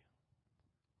Mary.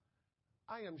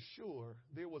 I am sure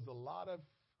there was a lot of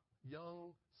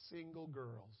young single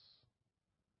girls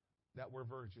that were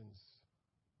virgins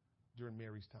during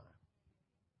Mary's time.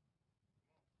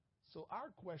 So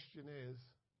our question is,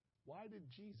 why did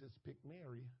Jesus pick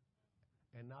Mary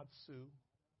and not Sue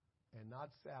and not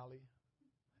Sally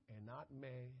and not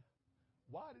May?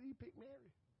 Why did he pick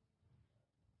Mary?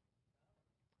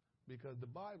 Because the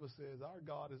Bible says our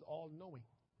God is all-knowing.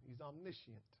 He's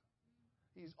omniscient.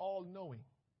 He's all-knowing.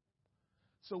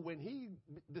 So when he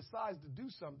decides to do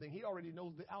something, he already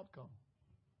knows the outcome.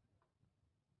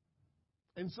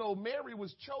 And so Mary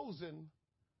was chosen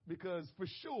because for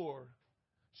sure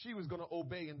she was going to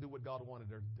obey and do what God wanted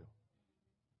her to do.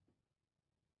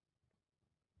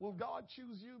 Will God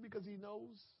choose you because he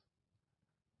knows?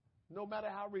 No matter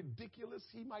how ridiculous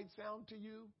he might sound to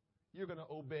you, you're going to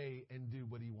obey and do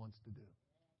what he wants to do.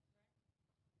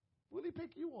 Will he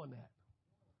pick you on that?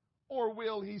 Or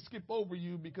will he skip over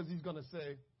you because he's going to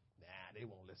say, nah, they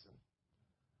won't listen.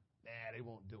 Nah, they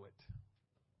won't do it.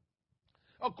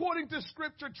 According to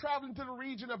Scripture, traveling to the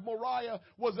region of Moriah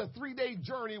was a 3-day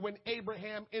journey when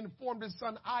Abraham informed his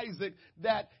son Isaac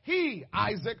that he,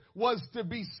 Isaac, was to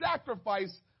be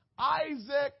sacrificed.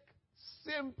 Isaac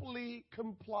simply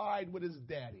complied with his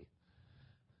daddy.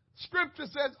 Scripture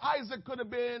says Isaac could have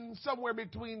been somewhere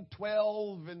between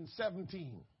 12 and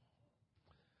 17.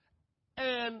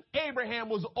 And Abraham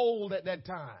was old at that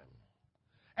time.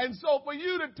 And so for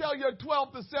you to tell your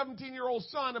 12 to 17-year-old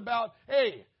son about,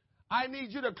 hey, I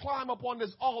need you to climb up on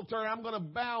this altar and I'm going to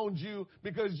bound you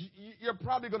because you're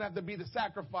probably going to have to be the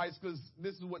sacrifice because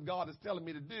this is what God is telling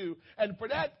me to do. And for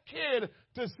that kid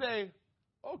to say,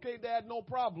 okay, Dad, no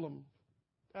problem,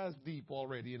 that's deep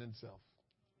already in itself.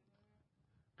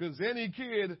 Because any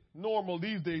kid normal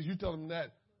these days, you tell them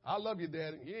that, I love you,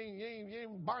 Dad. You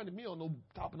ain't binding me on no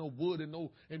top of no wood and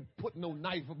putting no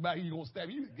knife about you gonna stab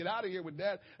you. Get out of here with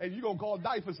that, and you gonna call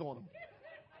DYFS on them.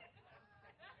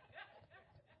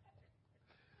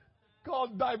 Call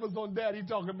DYFS on Dad. He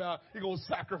talking about he gonna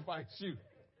sacrifice you.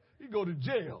 He go to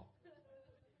jail.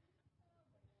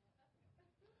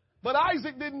 But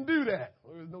Isaac didn't do that.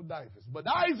 There was no DYFS. But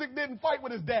Isaac didn't fight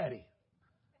with his daddy.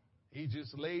 He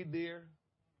just laid there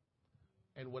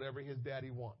and whatever his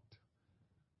daddy wanted.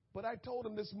 But I told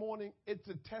him this morning, it's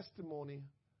a testimony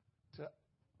to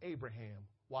Abraham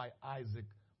why Isaac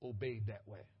obeyed that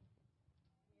way.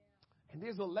 And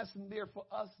there's a lesson there for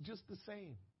us just the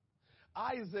same.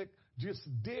 Isaac just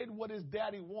did what his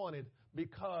daddy wanted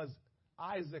because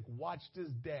Isaac watched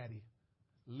his daddy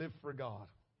live for God.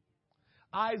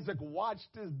 Isaac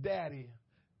watched his daddy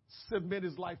submit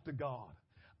his life to God.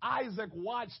 Isaac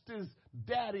watched his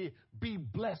daddy be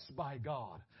blessed by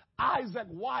God. Isaac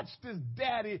watched his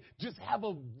daddy just have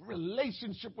a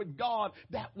relationship with God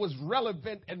that was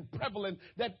relevant and prevalent,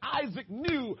 that Isaac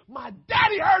knew my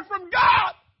daddy heard from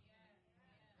God.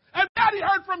 And daddy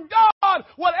heard from God.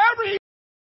 Whatever he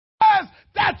says,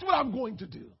 that's what I'm going to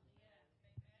do.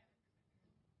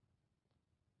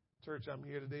 Church, I'm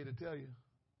here today to tell you,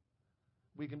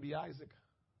 we can be Isaac.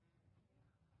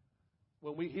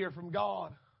 When we hear from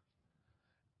God,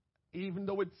 even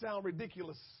though it sounds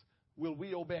ridiculous, will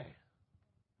we obey?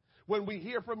 When we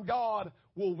hear from God,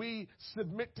 will we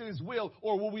submit to his will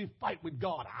or will we fight with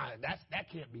God? That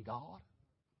can't be God.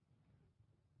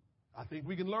 I think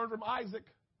we can learn from Isaac.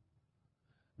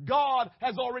 God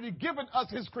has already given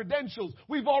us his credentials.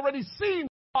 We've already seen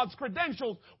God's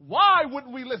credentials. Why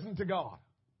wouldn't we listen to God?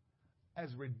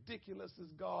 As ridiculous as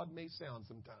God may sound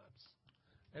sometimes.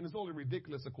 And it's only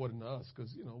ridiculous according to us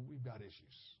because, we've got issues.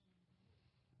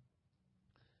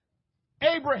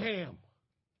 Abraham,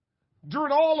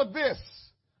 during all of this,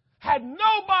 had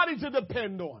nobody to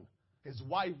depend on. His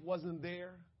wife wasn't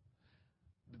there.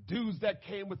 The dudes that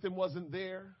came with him wasn't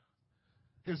there.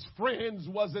 His friends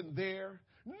wasn't there.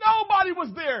 Nobody was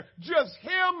there. Just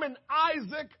him and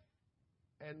Isaac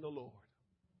and the Lord.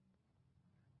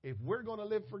 If we're going to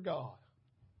live for God,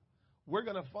 we're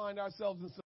going to find ourselves in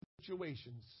some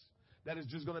situations that is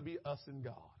just going to be us and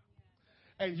God.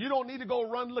 And you don't need to go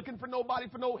run looking for nobody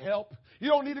for no help. You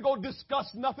don't need to go discuss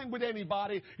nothing with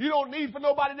anybody. You don't need for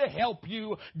nobody to help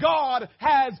you. God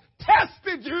has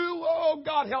tested you. Oh,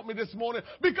 God help me this morning.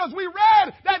 Because we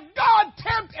read that God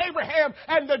tempted Abraham,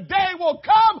 and the day will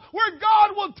come where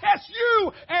God will test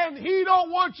you, and He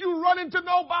don't want you running to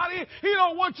nobody. He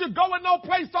don't want you going no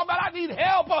place talking about, I need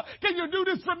help. Can you do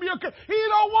this for me? He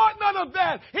don't want none of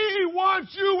that. He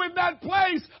wants you in that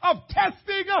place of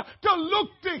testing to look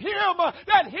to Him,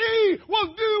 that He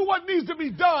will do what needs to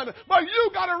be done. But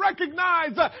you got to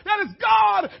recognize that it's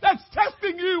God that's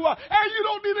testing you, and you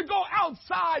don't need to go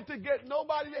outside to get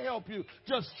nobody to help you.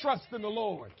 Just trust in the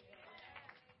Lord.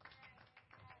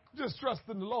 Just trust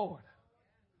in the Lord.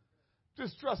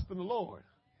 Just trust in the Lord.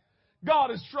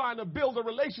 God is trying to build a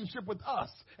relationship with us,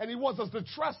 and He wants us to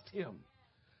trust Him.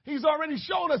 He's already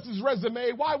shown us His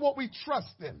resume. Why won't we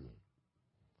trust Him?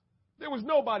 There was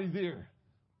nobody there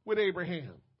with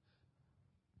Abraham.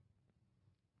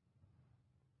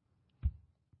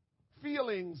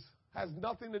 Feelings has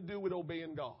nothing to do with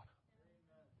obeying God.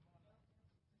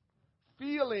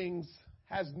 Feelings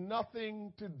has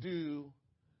nothing to do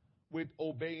with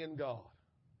obeying God.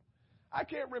 I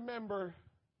can't remember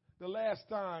the last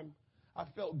time I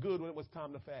felt good when it was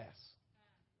time to fast.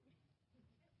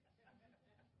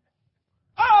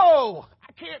 Oh,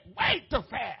 I can't wait to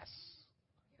fast.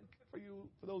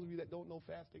 For those of you that don't know,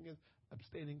 fasting is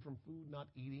abstaining from food, not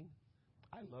eating.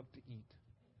 I love to eat.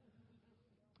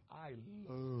 I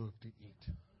love to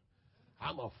eat.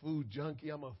 I'm a food junkie.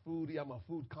 I'm a foodie. I'm a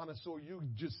food connoisseur. You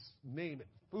just name it.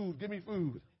 Food. Give me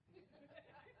food.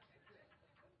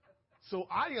 So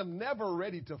I am never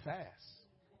ready to fast.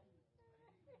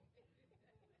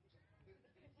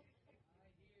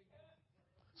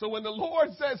 So when the Lord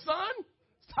says, son,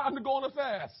 it's time to go on a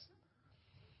fast.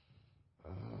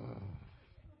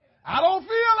 I don't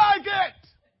feel like it.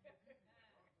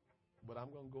 But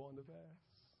I'm going to go on the fast.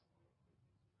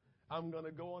 I'm going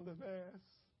to go on the fast.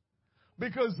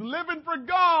 Because living for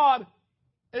God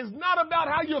is not about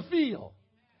how you feel.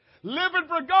 Living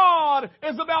for God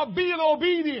is about being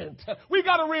obedient. We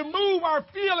got to remove our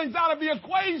feelings out of the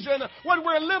equation when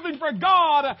we're living for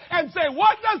God and say,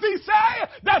 what does He say?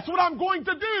 That's what I'm going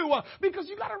to do. Because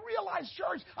you got to realize,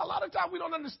 church, a lot of times we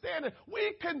don't understand it.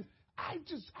 I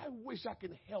wish I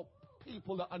could help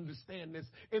people to understand this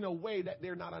in a way that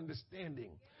they're not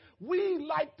understanding. We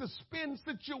like to spin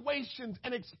situations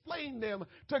and explain them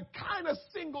to kind of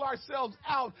single ourselves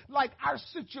out like our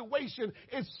situation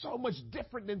is so much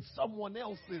different than someone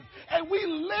else's. And we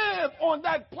live on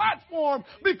that platform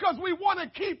because we want to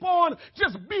keep on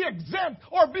just be exempt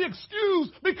or be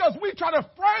excused because we try to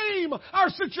frame our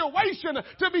situation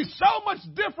to be so much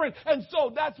different. And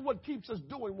so that's what keeps us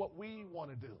doing what we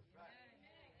want to do.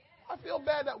 I feel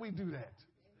bad that we do that.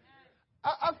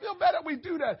 I feel bad that we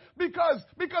do that because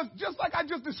just like I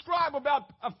just described about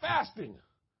fasting,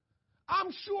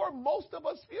 I'm sure most of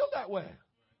us feel that way.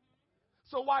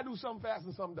 So why do some fast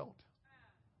and some don't?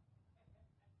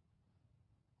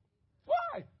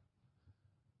 Why?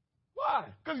 Why?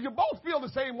 Because you both feel the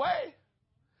same way.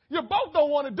 You both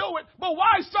don't want to do it, but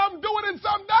why some do it and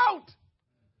some don't?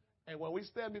 And when we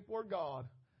stand before God,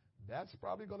 that's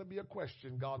probably going to be a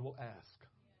question God will ask.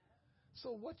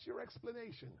 So what's your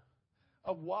explanation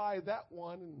of why that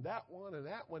one and that one and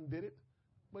that one did it,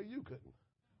 but you couldn't?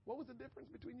 What was the difference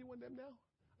between you and them now?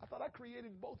 I thought I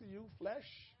created both of you flesh.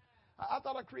 I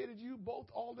thought I created you both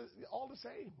all the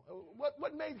same.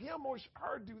 What made him or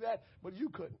her do that, but you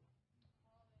couldn't?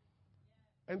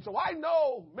 And so I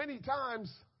know many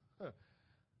times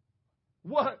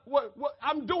what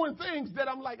I'm doing things that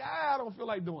I'm like, I don't feel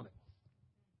like doing it.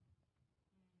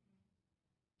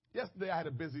 Yesterday I had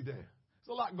a busy day. There's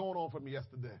a lot going on for me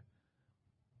yesterday.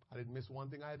 I didn't miss one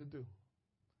thing I had to do.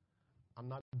 I'm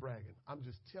not bragging. I'm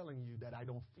just telling you that I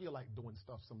don't feel like doing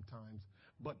stuff sometimes.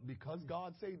 But because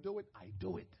God say do it, I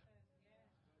do it.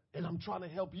 And I'm trying to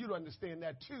help you to understand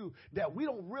that too, that we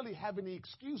don't really have any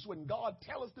excuse when God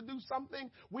tells us to do something.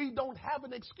 We don't have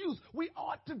an excuse. We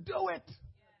ought to do it.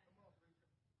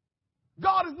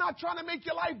 God is not trying to make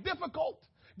your life difficult.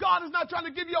 God is not trying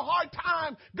to give you a hard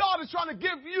time. God is trying to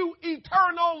give you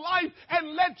eternal life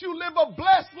and let you live a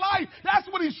blessed life. That's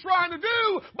what He's trying to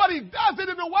do, but He does it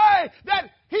in a way that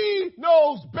He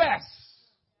knows best.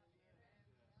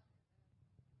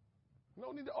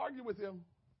 No need to argue with Him.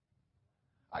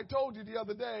 I told you the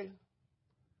other day,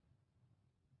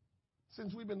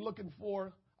 since we've been looking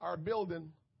for our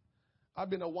building, I've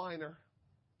been a whiner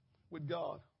with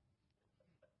God.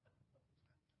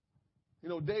 You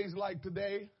know, days like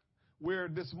today, where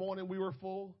this morning we were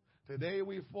full, today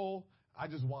we're full, I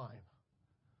just whine.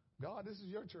 God, this is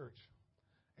your church.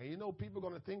 And you know, people are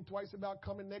going to think twice about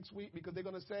coming next week because they're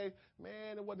going to say,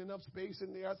 man, there wasn't enough space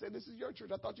in there. I said, this is your church.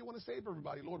 I thought you want to save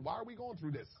everybody. Lord, why are we going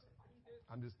through this?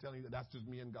 I'm just telling you that's just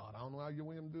me and God. I don't know how you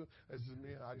want him to do it. That's just me.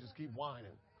 I just keep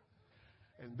whining.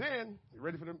 And then, you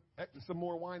ready for some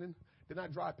more whining? Then I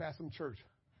drive past some church.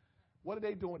 What are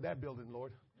they doing with that building,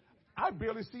 Lord? I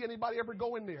barely see anybody ever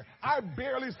go in there. I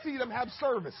barely see them have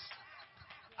service.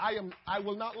 I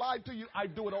will not lie to you. I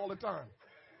do it all the time.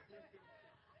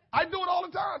 I do it all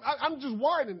the time. I'm just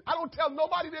whining. I don't tell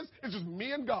nobody this. It's just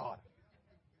me and God.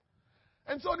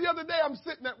 And so the other day I'm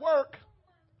sitting at work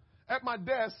at my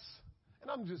desk, and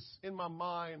I'm just in my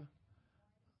mind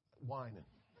whining.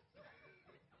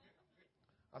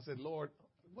 I said, Lord,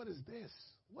 what is this?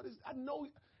 I know,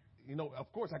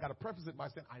 of course I got to preface it by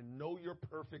saying, I know you're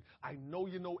perfect. I know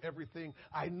you know everything.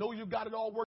 I know you got it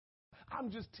all worked. I'm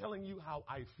just telling you how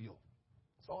I feel.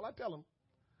 That's all I tell him.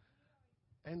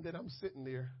 And then I'm sitting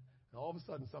there, and all of a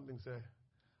sudden something said,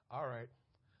 all right,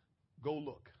 go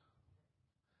look.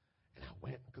 And I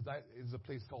went, because it's a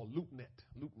place called LoopNet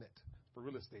for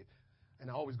real estate. And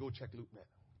I always go check LoopNet.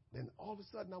 Then all of a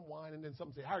sudden I'm whining, and then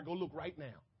something said, all right, go look right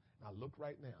now. And I looked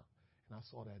right now, and I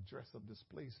saw the address of this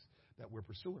place that we're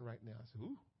pursuing right now. I said,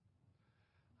 ooh.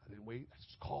 I didn't wait. I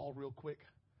just called real quick.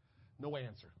 No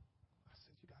answer. I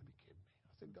said, you got to be kidding me.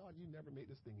 I said, God, you never made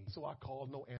this thing easy. So I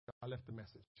called, no answer. I left the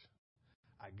message.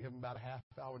 I gave them about a half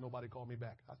hour. Nobody called me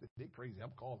back. I said, they're crazy.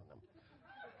 I'm calling them.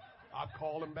 I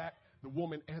called them back. The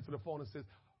woman answered the phone and says,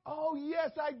 oh,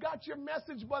 yes, I got your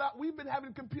message, but we've been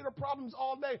having computer problems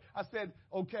all day. I said,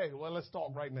 okay, well, let's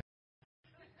talk right now.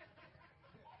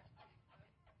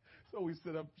 So we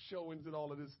set up showings and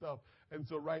all of this stuff. And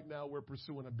so right now we're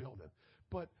pursuing a building.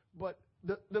 But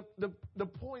the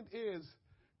point is,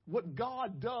 what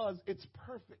God does, it's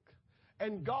perfect.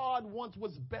 And God wants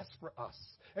what's best for us.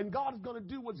 And God is going to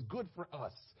do what's good for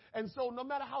us. And so no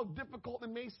matter how difficult it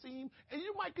may seem, and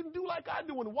you might can do like I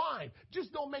do and whine,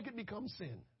 just don't make it become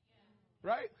sin.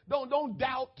 Right? Don't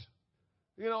doubt.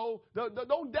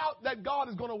 Don't doubt that God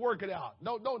is going to work it out.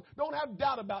 Don't have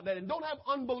doubt about that. And don't have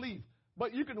unbelief.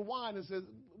 But you can whine and say,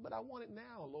 but I want it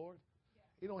now, Lord.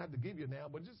 He don't have to give you now,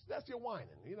 but just that's your whining,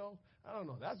 I don't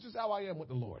know. That's just how I am with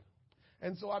the Lord.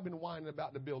 And so I've been whining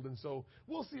about the building. So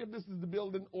we'll see if this is the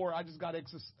building or I just got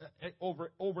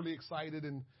overly excited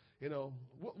and,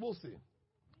 we'll see.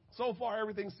 So far,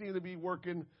 everything seems to be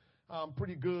working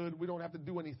pretty good. We don't have to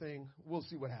do anything. We'll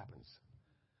see what happens.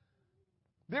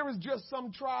 There is just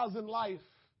some trials in life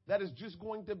that is just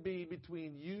going to be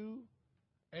between you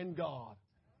and God.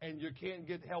 And you can't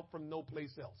get help from no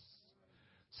place else.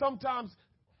 Sometimes,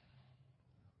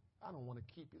 I don't want to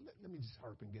keep you. Let me just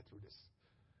hurry up and get through this.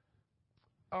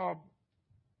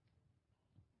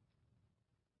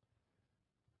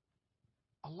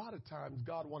 A lot of times,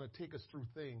 God wants to take us through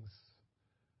things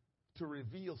to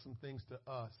reveal some things to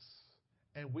us,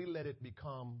 and we let it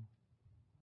become.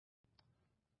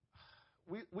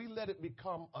 We let it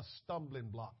become a stumbling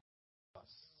block for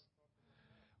us.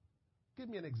 Give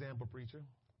me an example, preacher.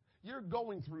 You're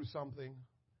going through something,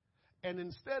 and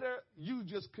instead of you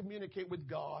just communicate with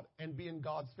God and be in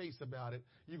God's face about it,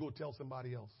 you go tell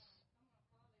somebody else.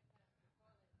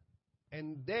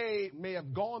 And they may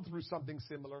have gone through something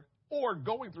similar or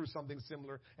going through something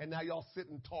similar, and now y'all sit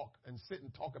and talk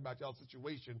about y'all's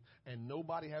situation, and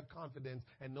nobody have confidence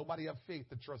and nobody have faith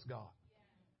to trust God.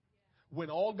 When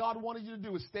all God wanted you to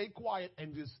do is stay quiet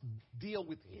and just deal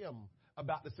with him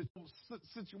about the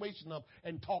situation of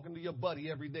and talking to your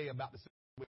buddy every day about the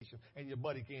situation, and your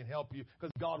buddy can't help you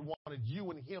because God wanted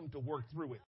you and him to work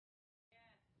through it.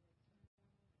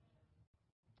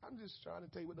 I'm just trying to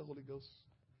tell you what the Holy Ghost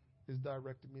is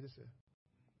directing me to say.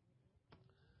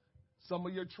 Some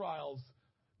of your trials,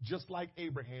 just like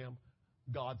Abraham,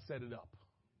 God set it up.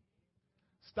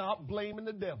 Stop blaming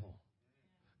the devil.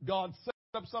 God set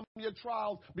up some of your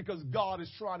trials because God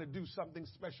is trying to do something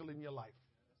special in your life.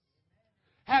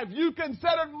 Have you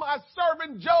considered my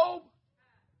servant Job?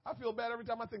 I feel bad every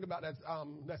time I think about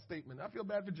that statement. I feel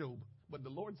bad for Job, but the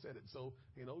Lord said it. So,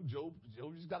 Job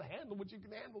just got to handle what you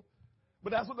can handle.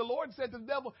 But that's what the Lord said to the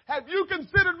devil. Have you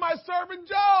considered my servant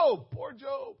Job? Poor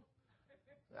Job.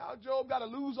 Now Job got to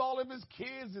lose all of his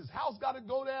kids. His house got to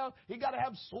go down. He got to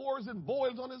have sores and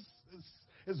boils on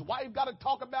his wife got to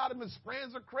talk about him. His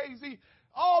friends are crazy.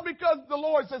 All because the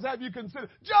Lord says, have you considered?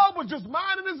 Job was just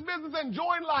minding his business,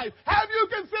 enjoying life. Have you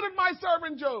considered my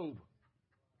servant Job?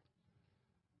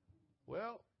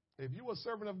 Well, if you're a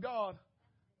servant of God,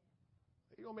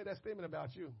 he's going to make that statement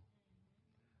about you.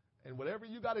 And whatever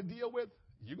you got to deal with,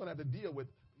 you're going to have to deal with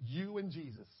you and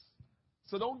Jesus.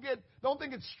 So don't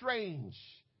think it's strange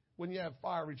when you have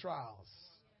fiery trials.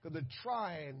 Because the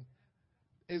trying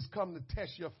is come to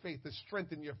test your faith, to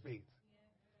strengthen your faith.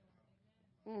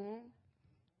 Mm-hmm.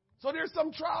 So there's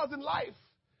some trials in life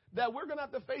that we're going to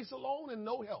have to face alone and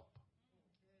no help.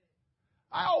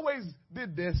 I always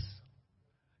did this.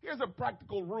 Here's a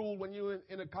practical rule when you're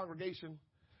in a congregation.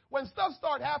 When stuff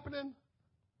start happening,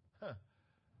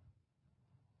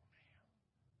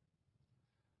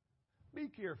 be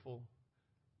careful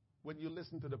when you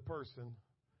listen to the person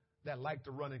that like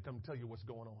to run and come tell you what's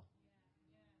going on.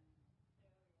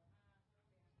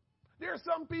 There are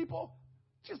some people,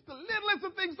 just the littlest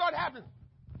of things start happening.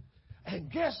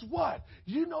 And guess what?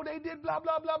 You know they did blah,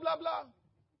 blah, blah, blah, blah.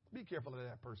 Be careful of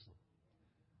that person.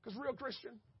 Because real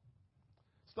Christian,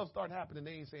 stuff start happening,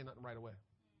 they ain't saying nothing right away.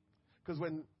 Because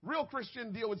when real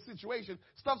Christian deal with situation,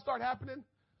 stuff start happening,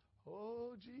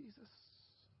 oh, Jesus.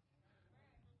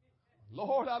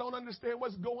 Lord, I don't understand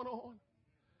what's going on,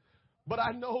 but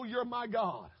I know you're my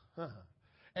God.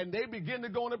 And they begin to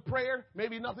go into prayer,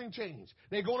 maybe nothing changed.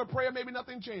 They go into prayer, maybe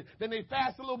nothing changed. Then they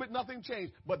fast a little bit, nothing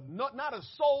changed. But not a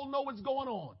soul know what's going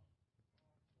on.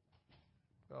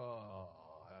 Oh,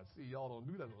 I see y'all don't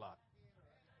do that a lot.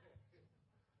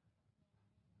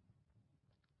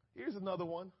 Here's another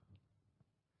one.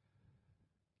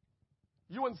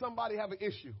 You and somebody have an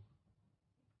issue.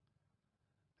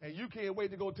 And you can't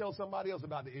wait to go tell somebody else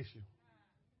about the issue.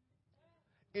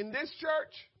 In this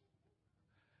church,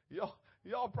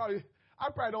 I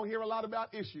probably don't hear a lot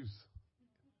about issues.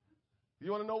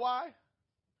 You want to know why?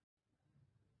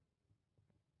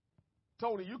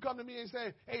 Tony, you come to me and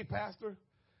say, hey, Pastor,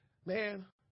 man,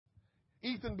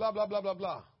 Ethan, blah, blah, blah, blah,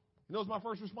 blah. You know what's my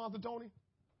first response to Tony?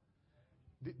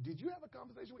 Did you have a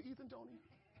conversation with Ethan, Tony?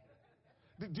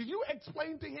 Did you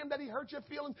explain to him that he hurt your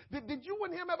feelings? Did you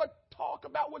and him ever talk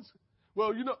about what's...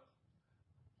 Well, you know,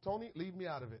 Tony, leave me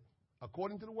out of it.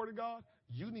 According to the Word of God,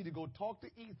 you need to go talk to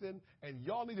Ethan, and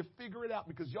y'all need to figure it out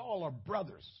because y'all are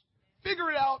brothers.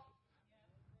 Figure it out.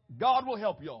 God will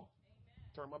help y'all.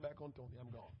 Turn my back on Tony.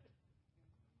 I'm gone.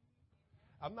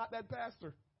 I'm not that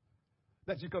pastor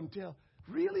that you come tell,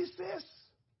 really, sis?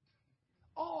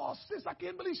 Oh, sis, I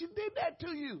can't believe she did that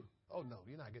to you. Oh, no,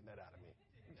 you're not getting that out of me.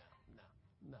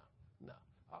 No.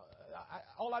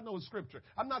 All I know is Scripture.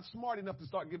 I'm not smart enough to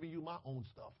start giving you my own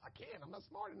stuff. I can't. I'm not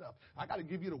smart enough. I got to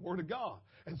give you the Word of God.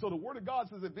 And so the Word of God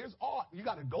says if there's aught, you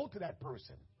got to go to that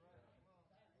person.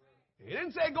 He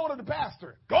didn't say go to the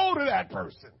pastor. Go to that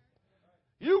person.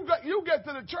 You get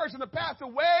to the church and the pastor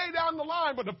way down the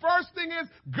line, but the first thing is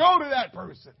go to that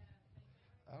person.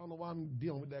 I don't know why I'm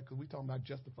dealing with that because we're talking about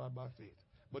justified by faith.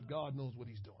 But God knows what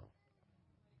he's doing.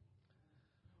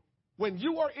 When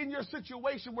you are in your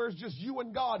situation where it's just you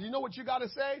and God, you know what you got to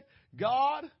say?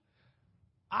 God,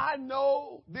 I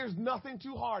know there's nothing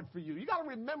too hard for you. You got to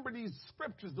remember these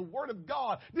scriptures, the Word of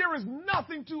God. There is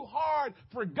nothing too hard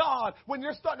for God. When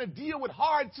you're starting to deal with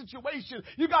hard situations,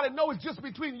 you got to know it's just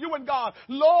between you and God.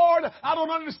 Lord, I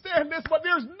don't understand this, but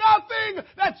there's nothing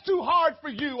that's too hard for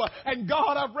you. And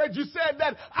God, I've read you said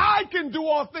that I can do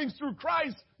all things through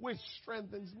Christ, which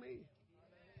strengthens me.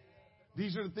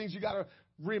 These are the things you got to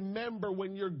remember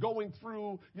when you're going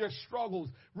through your struggles.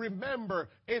 Remember,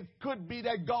 it could be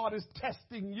that God is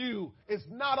testing you. It's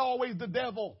not always the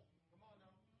devil.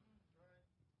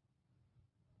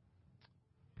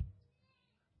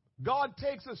 God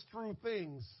takes us through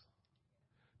things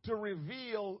to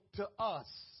reveal to us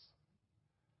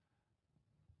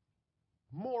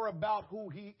more about who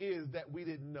he is that we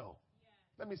didn't know.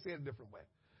 Let me say it a different way.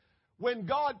 When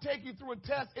God takes you through a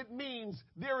test, it means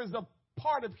there is a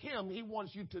part of him he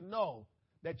wants you to know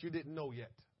that you didn't know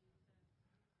yet.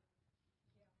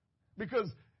 Because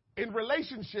in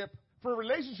relationship, for a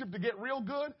relationship to get real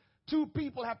good, two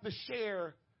people have to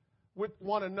share with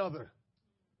one another.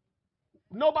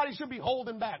 Nobody should be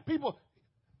holding back. People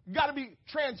got to be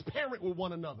transparent with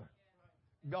one another.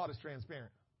 God is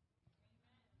transparent.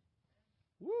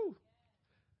 Woo.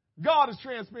 God is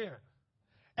transparent.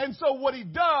 And so what he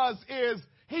does is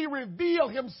he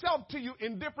reveals himself to you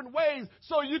in different ways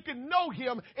so you can know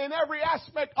him in every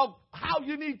aspect of how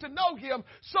you need to know him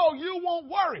so you won't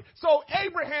worry. So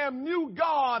Abraham knew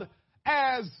God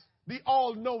as the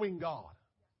all-knowing God.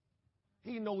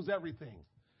 He knows everything.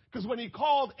 Because when he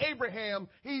called Abraham,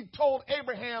 he told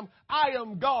Abraham, I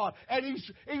am God. And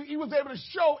he was able to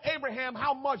show Abraham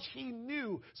how much he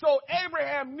knew. So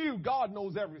Abraham knew God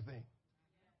knows everything.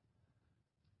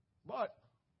 But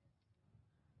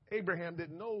Abraham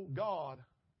didn't know God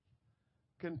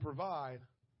can provide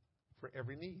for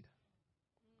every need.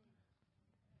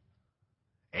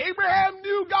 Abraham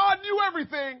knew God knew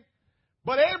everything,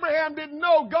 but Abraham didn't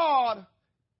know God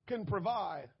can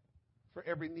provide for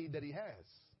every need that he has.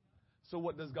 So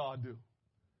what does God do?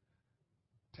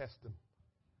 Test him.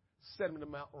 Send him to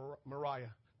Mount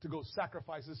Moriah to go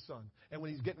sacrifice his son. And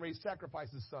when he's getting ready to sacrifice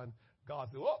his son, God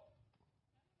said, oh,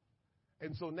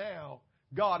 And so now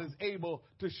God is able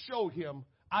to show him,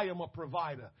 I am a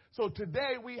provider. So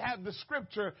today we have the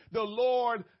scripture, the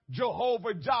Lord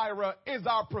Jehovah Jireh is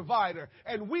our provider.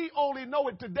 And we only know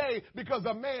it today because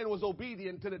a man was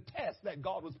obedient to the test that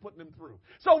God was putting him through.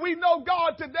 So we know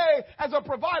God today as a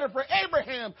provider for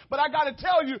Abraham. But I got to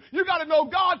tell you, you got to know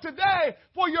God today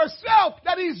for yourself,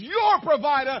 that he's your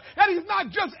provider. That he's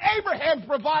not just Abraham's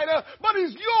provider, but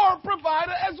he's your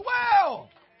provider as well.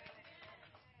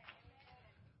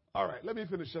 All right, let me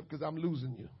finish up because I'm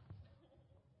losing you.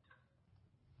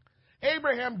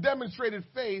 Abraham demonstrated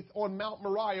faith on Mount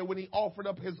Moriah when he offered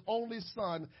up his only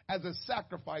son as a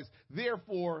sacrifice.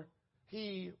 Therefore,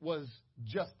 he was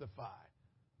justified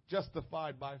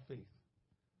by faith.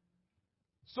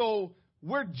 So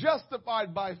we're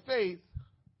justified by faith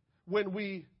when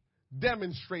we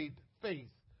demonstrate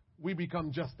faith. We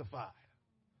become justified.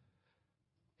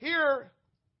 Here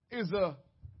is the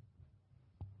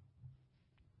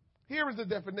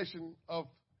definition of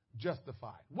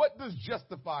justified. What does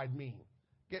justified mean?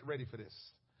 Get ready for this.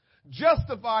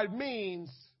 Justified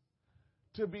means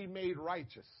to be made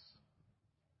righteous.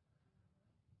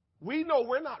 We know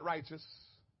we're not righteous.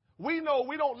 We know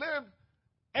we don't live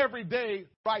every day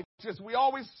righteous. We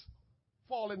always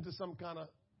fall into some kind of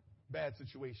bad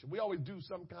situation. We always do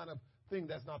some kind of thing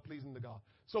that's not pleasing to God.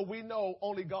 So we know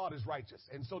only God is righteous.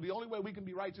 And so the only way we can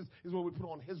be righteous is when we put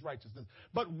on his righteousness.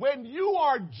 But when you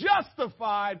are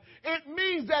justified, it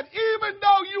means that even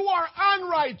though you are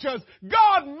unrighteous,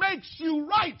 God makes you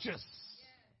righteous.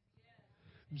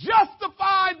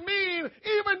 Justified means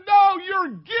even though you're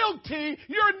guilty,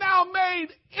 you're now made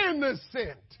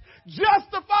innocent.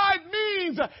 Justified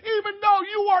means even though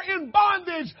you are in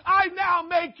bondage, I now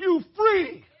make you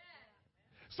free.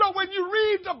 So when you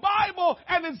read the Bible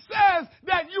and it says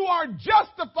that you are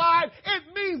justified,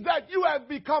 it means that you have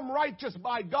become righteous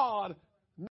by God,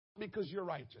 not because you're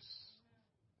righteous.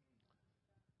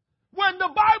 When the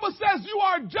Bible says you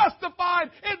are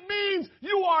justified, it means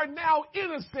you are now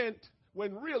innocent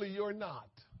when really you're not.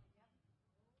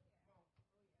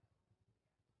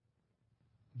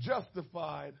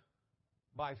 Justified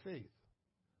by faith.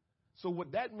 So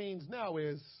what that means now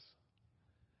is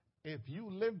if you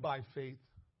live by faith,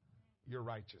 you're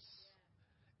righteous.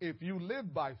 If you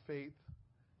live by faith,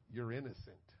 you're innocent.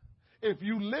 If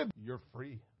you live, you're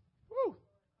free. Woo.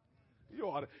 You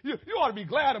ought to be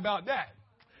glad about that.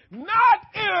 Not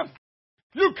if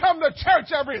you come to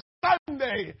church every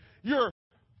Sunday, you're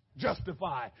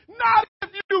justified. Not if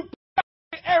you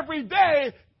pray every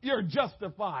day, you're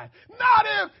justified. Not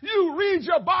if you read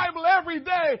your Bible every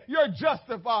day, you're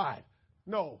justified.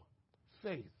 No,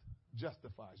 faith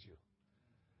justifies you.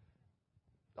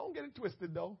 Don't get it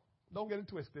twisted, though. Don't get it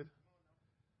twisted.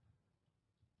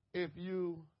 If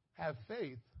you have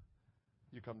faith,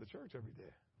 you come to church every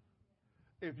day.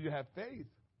 If you have faith,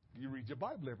 you read your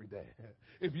Bible every day.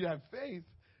 If you have faith,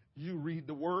 you read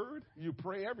the Word, you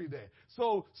pray every day.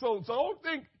 So don't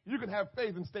think you can have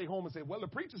faith and stay home and say, well, the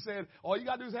preacher said all you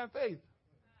got to do is have faith.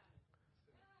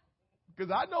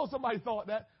 Because I know somebody thought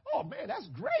that, oh, man, that's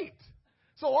great.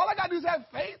 So all I got to do is have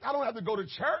faith. I don't have to go to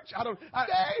church. I don't have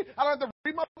to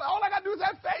read my Bible. All I got to do is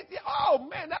have faith. Yeah, oh,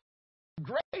 man, that's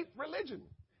great religion.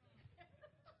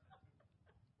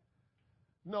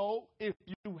 No, if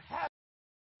you have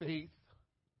faith,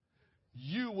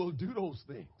 you will do those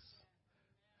things.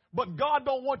 But God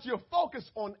don't want you to focus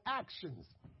on actions.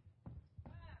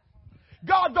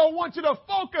 God don't want you to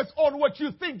focus on what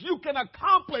you think you can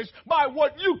accomplish by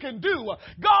what you can do.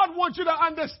 God wants you to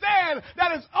understand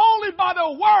that it's only by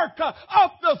the work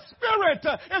of the Spirit,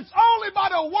 it's only by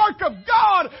the work of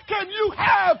God can you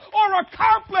have or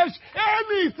accomplish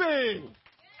anything.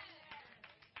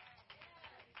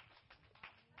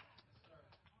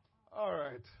 All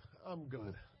right, I'm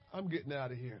good. I'm getting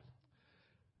out of here.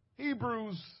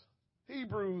 Hebrews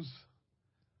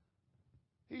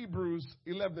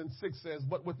 11:6 says,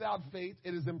 but without faith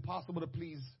it is impossible to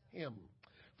please him.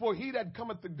 For he that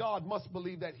cometh to God must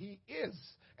believe that he is,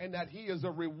 and that he is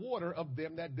a rewarder of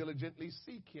them that diligently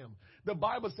seek him. The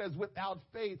Bible says without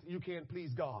faith you can't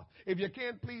please God. If you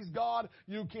can't please God,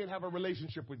 you can't have a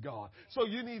relationship with God. So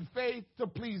you need faith to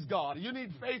please God. You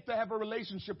need faith to have a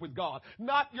relationship with God.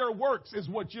 Not your works is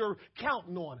what you're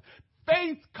counting on.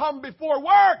 Faith come before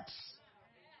works.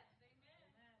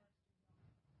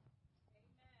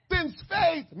 Since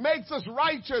faith makes us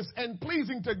righteous and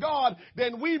pleasing to God,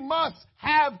 then we must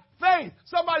have faith.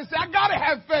 Somebody say, I gotta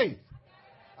have faith.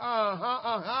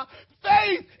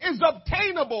 Faith is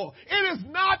obtainable. It is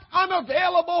not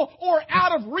unavailable or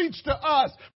out of reach to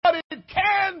us, but it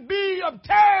can be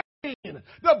obtained.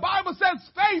 The Bible says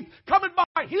faith cometh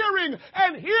by hearing,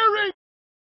 and hearing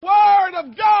Word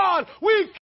of God, we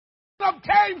can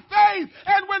obtain faith.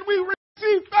 And when we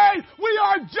receive faith, we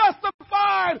are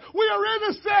justified. We are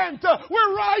innocent.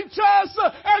 We're righteous.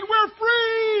 And we're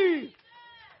free.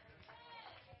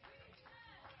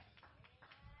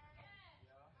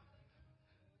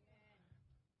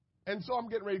 And so I'm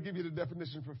getting ready to give you the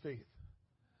definition for faith.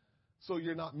 So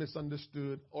you're not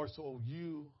misunderstood, or so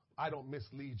I don't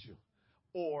mislead you,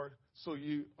 or so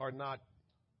you are not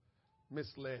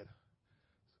misled.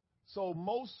 So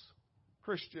most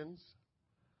Christians,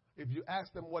 if you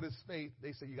ask them what is faith,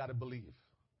 they say you got to believe.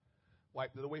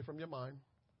 Wipe it away from your mind.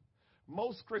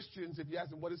 Most Christians, if you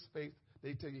ask them what is faith,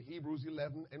 they tell you Hebrews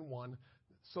 11:1.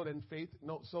 So then faith,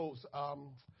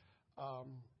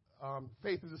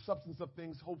 faith is the substance of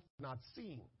things hoped not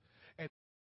seen.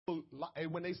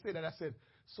 And when they say that, I said,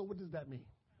 so what does that mean?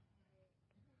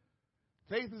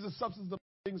 Faith is the substance of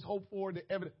things hoped for, the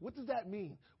evidence. What does that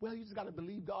mean? Well, you just got to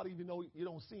believe God even though you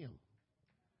don't see him.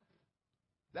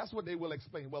 That's what they will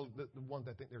explain. Well, the ones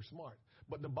that think they're smart.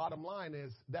 But the bottom line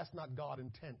is that's not God's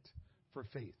intent for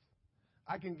faith.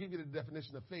 I can give you the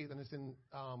definition of faith, and it's in,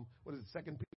 2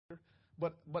 Peter?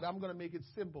 But I'm going to make it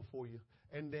simple for you,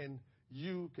 and then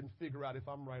you can figure out if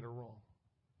I'm right or wrong.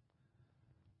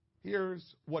 Here's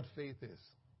what faith is.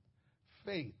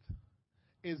 Faith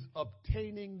is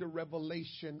obtaining the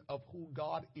revelation of who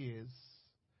God is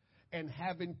and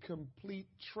having complete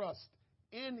trust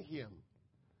in him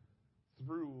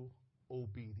through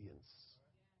obedience.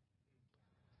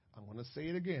 I'm going to say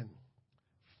it again.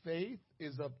 Faith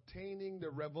is obtaining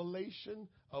the revelation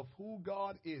of who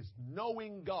God is,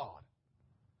 knowing God,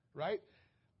 right?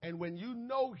 And when you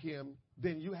know him,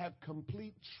 then you have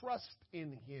complete trust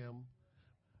in him,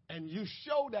 and you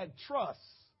show that trust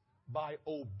by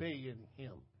obeying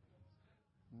him.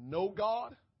 Know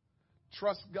God,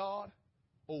 trust God,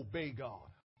 obey God.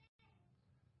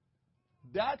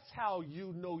 That's how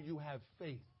you know you have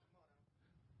faith.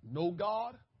 Know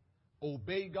God,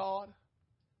 obey God.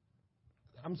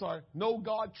 Know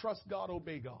God, trust God,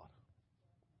 obey God.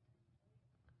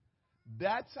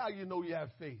 That's how you know you have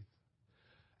faith.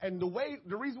 And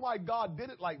the reason why God did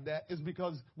it like that is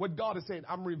because what God is saying,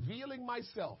 I'm revealing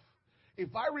myself.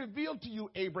 If I reveal to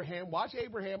you, Abraham, watch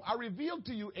Abraham, I reveal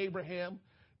to you, Abraham,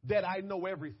 that I know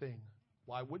everything.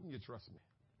 Why wouldn't you trust me?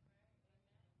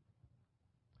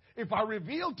 If I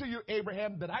reveal to you,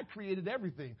 Abraham, that I created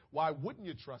everything, why wouldn't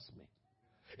you trust me?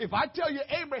 If I tell you,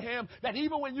 Abraham, that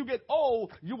even when you get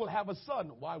old, you will have a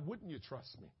son, why wouldn't you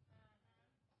trust me?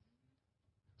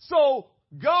 So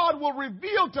God will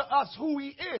reveal to us who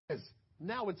he is.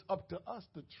 Now it's up to us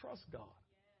to trust God.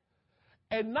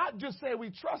 And not just say we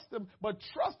trust him, but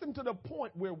trust him to the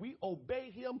point where we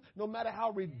obey him no matter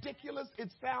how ridiculous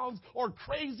it sounds or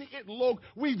crazy it looks.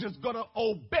 We just going to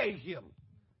obey him.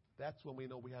 That's when we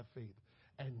know we have faith.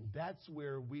 And that's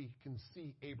where we can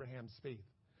see Abraham's faith.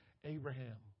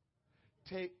 Abraham,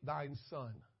 take thine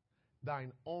son,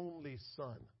 thine only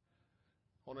son,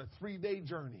 on a 3-day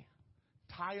journey.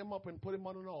 Tie him up and put him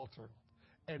on an altar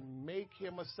and make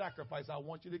him a sacrifice. I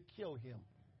want you to kill him.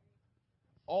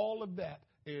 All of that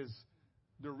is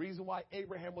the reason why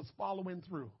Abraham was following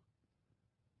through,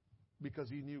 because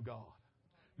he knew God.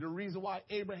 The reason why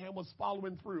Abraham was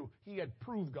following through, he had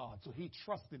proved God, so he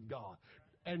trusted God.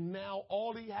 And now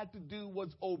all he had to do was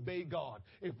obey God.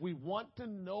 If we want to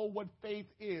know what faith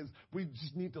is, we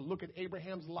just need to look at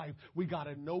Abraham's life. We got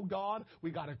to know God, we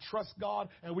got to trust God,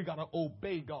 and we got to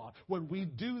obey God. When we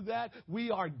do that, we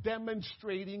are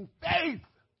demonstrating faith,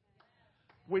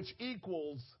 which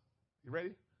equals, you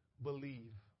ready? Believe.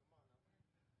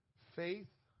 Faith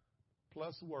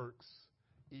plus works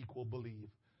equal believe.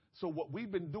 So what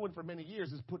we've been doing for many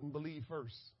years is putting believe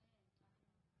first.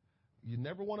 You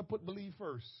never want to put believe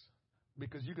first,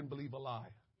 because you can believe a lie.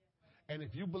 And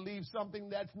if you believe something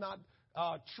that's not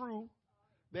true,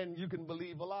 then you can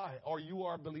believe a lie, or you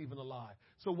are believing a lie.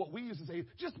 So what we used to say,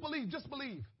 just believe, just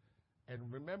believe.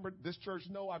 And remember, this church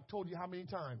I've told you how many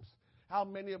times. How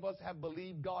many of us have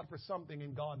believed God for something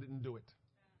and God didn't do it?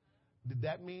 Did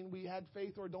that mean we had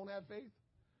faith or don't have faith?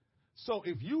 So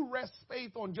if you rest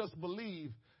faith on just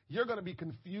believe, you're going to be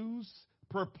confused,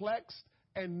 perplexed,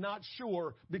 and not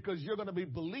sure, because you're going to be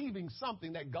believing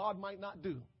something that God might not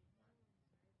do.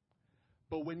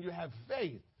 But when you have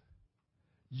faith,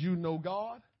 you know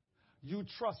God, you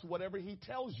trust whatever he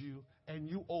tells you, and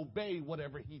you obey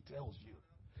whatever he tells you.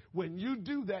 When you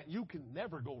do that, you can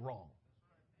never go wrong.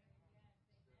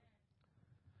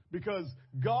 Because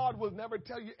God will never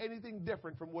tell you anything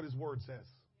different from what his word says.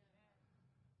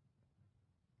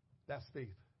 That's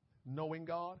faith. Knowing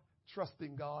God,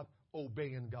 trusting God,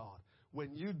 obeying God.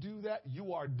 When you do that,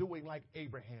 you are doing like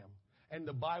Abraham. And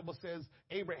the Bible says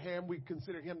Abraham, we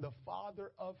consider him the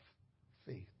father of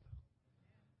faith.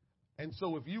 And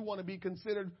so if you want to be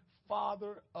considered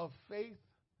father of faith,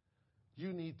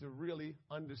 you need to really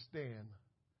understand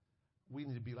we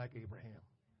need to be like Abraham.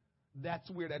 That's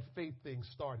where that faith thing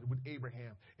started, with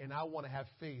Abraham. And I want to have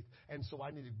faith. And so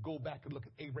I need to go back and look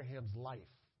at Abraham's life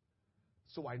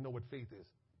so I know what faith is.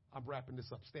 I'm wrapping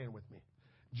this up. Stand with me.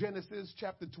 Genesis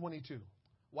chapter 22.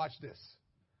 Watch this.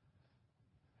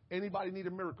 Anybody need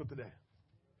a miracle today?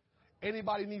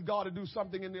 Anybody need God to do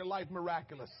something in their life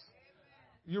miraculous?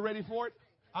 You ready for it?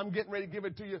 I'm getting ready to give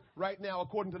it to you right now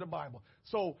according to the Bible.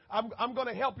 So I'm going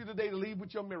to help you today to leave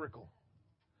with your miracle.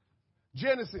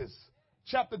 Genesis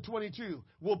chapter 22.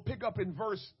 We'll pick up in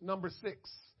verse number 6.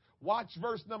 Watch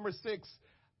verse number 6.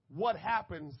 What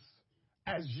happens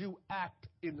as you act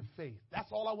in faith?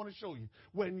 That's all I want to show you.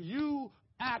 When you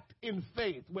act in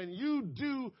faith, when you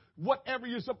do whatever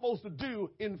you're supposed to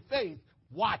do in faith,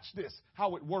 watch this,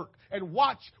 how it works. And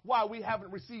watch why we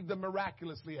haven't received the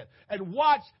miraculous yet. And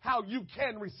watch how you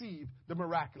can receive the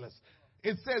miraculous.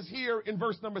 It says here in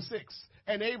verse number 6,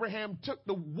 and Abraham took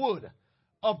the wood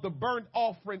of the burnt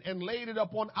offering and laid it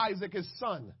upon Isaac his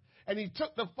son. And he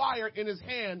took the fire in his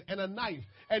hand and a knife,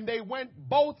 and they went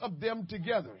both of them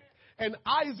together. And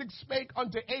Isaac spake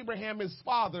unto Abraham his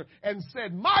father and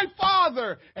said, My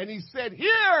father! And he said,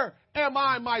 Here am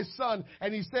I, my son.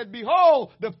 And he said,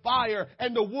 Behold, the fire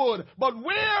and the wood, but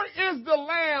where is the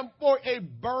lamb for a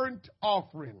burnt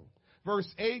offering? Verse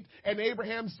 8, and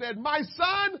Abraham said, My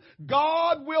son,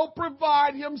 God will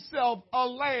provide himself a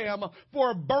lamb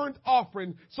for a burnt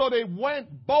offering. So they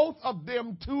went both of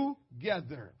them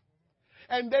together.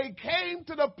 And they came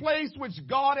to the place which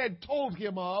God had told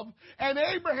him of. And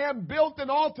Abraham built an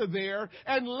altar there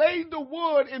and laid the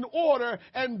wood in order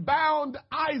and bound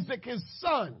Isaac his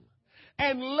son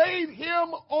and laid him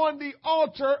on the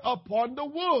altar upon the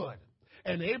wood.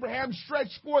 And Abraham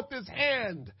stretched forth his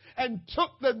hand and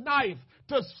took the knife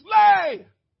to slay.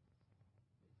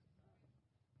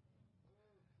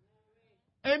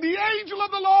 And the angel of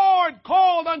the Lord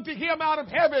called unto him out of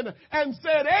heaven and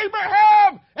said,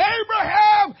 Abraham,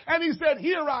 Abraham! And he said,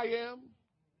 Here I am.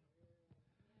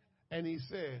 And he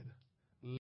said,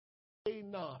 Lay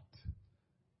not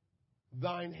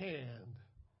thine hand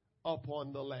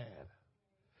upon the lad,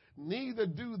 neither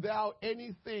do thou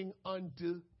anything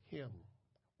unto him.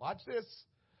 Watch this.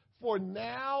 For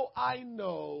now I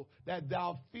know that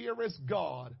thou fearest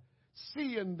God,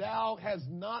 seeing thou hast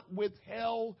not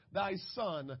withheld thy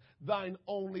son, thine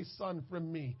only son,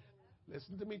 from me.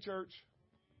 Listen to me, church.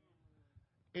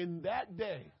 In that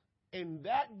day,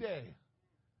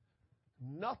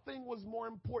 nothing was more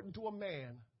important to a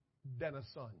man than a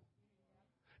son.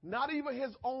 Not even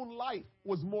his own life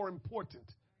was more important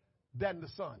than the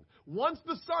son. Once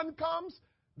the son comes,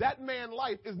 that man's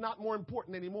life is not more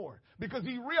important anymore, because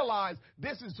he realized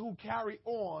this is who carry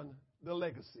on the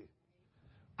legacy.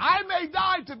 I may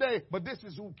die today, but this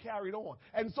is who carried on.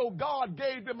 And so God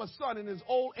gave him a son in his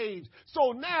old age.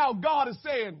 So now God is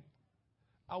saying,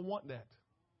 I want that.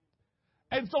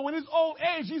 And so in his old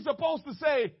age, he's supposed to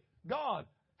say, God,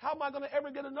 how am I going to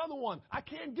ever get another one? I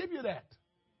can't give you that.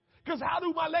 Because how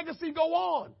do my legacy go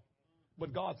on?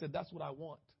 But God said, that's what I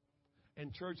want.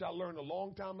 And church, I learned a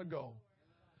long time ago,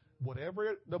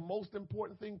 whatever the most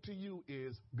important thing to you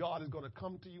is, God is going to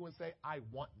come to you and say, I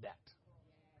want that.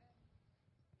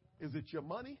 Is it your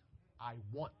money? I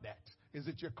want that. Is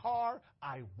it your car?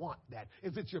 I want that.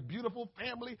 Is it your beautiful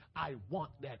family? I want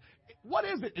that. What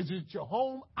is it? Is it your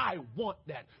home? I want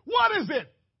that. What is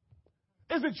it?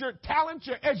 Is it your talent,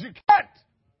 your education?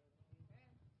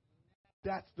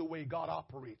 That's the way God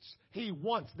operates. He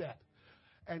wants that.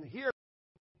 And here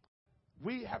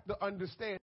we have to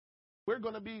understand, we're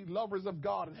going to be lovers of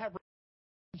God and have a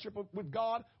relationship with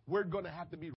God. We're going to have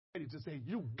to be ready to say,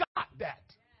 you got that.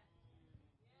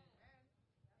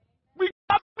 We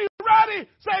got to be ready.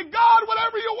 Say, God,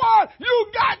 whatever you want, you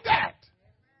got that.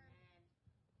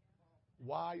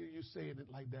 Why are you saying it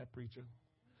like that, preacher?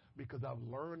 Because I've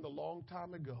learned a long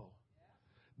time ago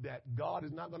that God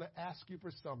is not going to ask you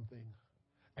for something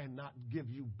and not give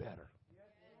you better.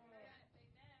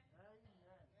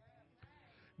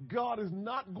 God is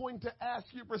not going to ask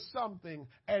you for something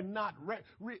and not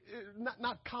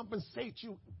compensate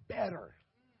you better.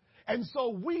 And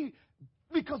so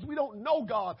because we don't know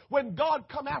God, when God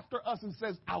come after us and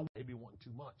says, I maybe want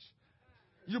too much.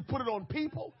 You put it on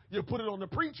people, you put it on the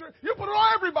preacher, you put it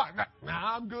on everybody.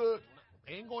 Nah, I'm good.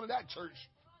 Ain't going to that church.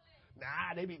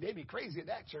 Nah, they be crazy at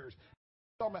that church.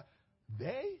 Talking about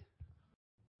they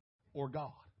or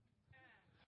God.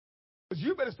 Because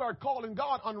you better start calling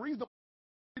God unreasonable.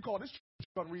 You call this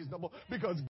church unreasonable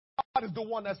because God God is the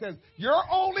one that says, your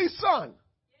only son,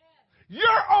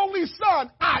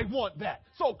 I want that.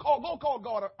 So go call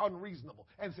God unreasonable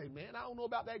and say, man, I don't know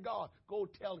about that God. Go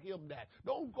tell him that.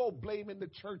 Don't go blaming the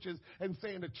churches and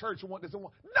saying the church want this and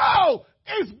want. No,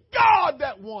 it's God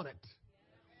that want it.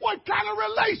 What kind of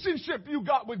relationship you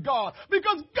got with God?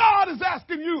 Because God is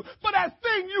asking you for that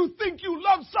thing you think you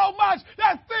love so much,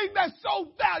 that thing that's so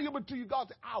valuable to you. God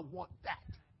said, I want that.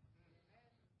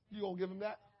 You going to give him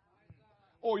that?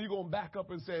 Or you going to back up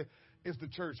and say, it's the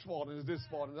church fault and it's this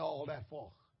fault and all that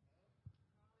fault.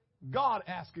 God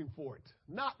asking for it,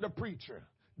 not the preacher.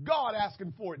 God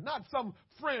asking for it, not some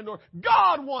friend, or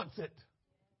God wants it.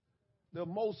 The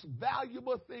most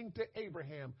valuable thing to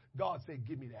Abraham, God said,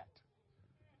 give me that.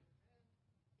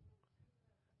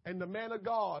 And the man of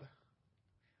God,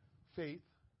 faith,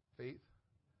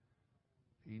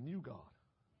 he knew God.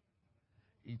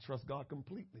 He trusts God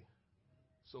completely.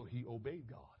 So he obeyed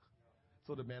God.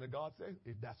 So the man of God said,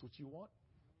 if that's what you want,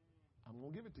 I'm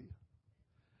going to give it to you.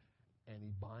 And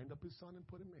he bind up his son and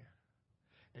put him there.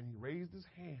 And he raised his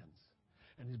hands.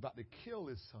 And he's about to kill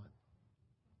his son.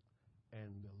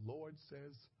 And the Lord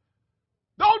says,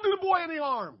 don't do the boy any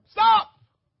harm. Stop.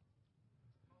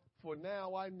 For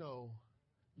now I know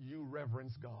you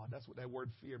reverence God. That's what that word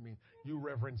fear means. You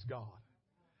reverence God.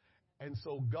 And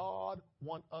so God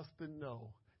wants us to know,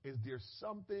 is there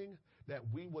something that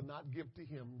we will not give to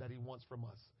him that he wants from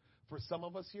us? For some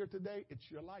of us here today, it's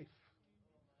your life.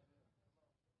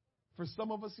 For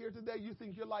some of us here today, you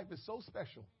think your life is so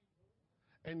special.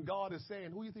 And God is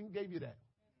saying, who you think gave you that?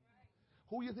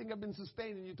 Who you think have been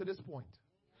sustaining you to this point?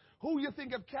 Who you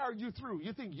think have carried you through?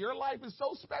 You think your life is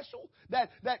so special that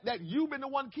you've been the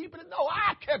one keeping it? No,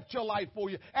 I kept your life for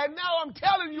you. And now I'm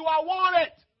telling you I want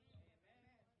it.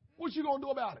 What you going to do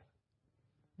about it?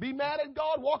 Be mad at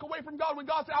God? Walk away from God when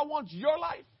God said, I want your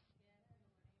life?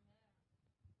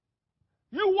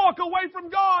 You walk away from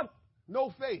God,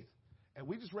 no faith. And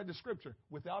we just read the scripture.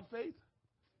 Without faith.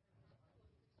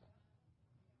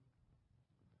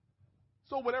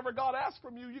 So whatever God asks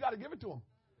from you, you got to give it to him.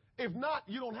 If not,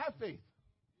 you don't have faith.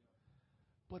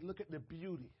 But look at the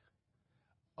beauty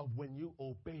of when you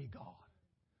obey God.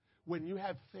 When you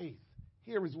have faith,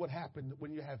 here is what happened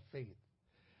when you have faith.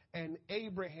 And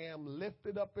Abraham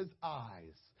lifted up his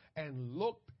eyes and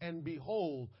looked, and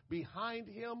behold, behind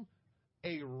him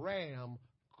a ram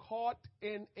caught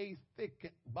in a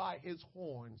thicket by his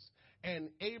horns. And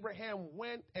Abraham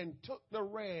went and took the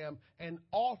ram and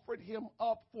offered him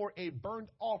up for a burnt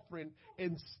offering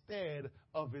instead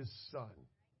of his son.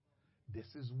 This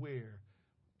is where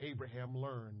Abraham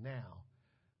learned now,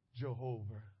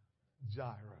 Jehovah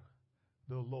Jireh,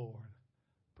 the Lord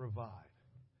provide.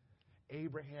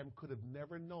 Abraham could have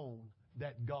never known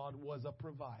that God was a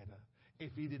provider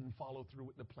if he didn't follow through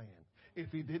with the plan. If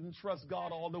he didn't trust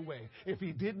God all the way, if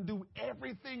he didn't do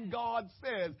everything God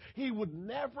says, he would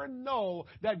never know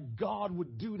that God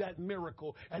would do that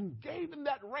miracle and gave him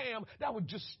that ram that was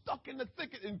just stuck in the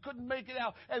thicket and couldn't make it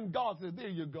out. And God said, there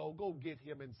you go get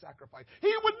him and sacrifice.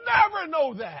 He would never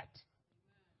know that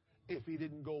if he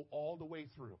didn't go all the way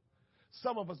through.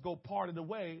 Some of us go part of the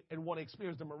way and want to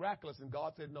experience the miraculous. And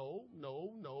God said, no.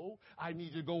 I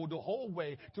need you to go the whole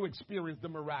way to experience the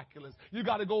miraculous. You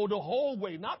got to go the whole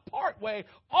way, not part way,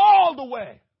 all the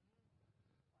way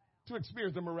to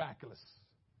experience the miraculous.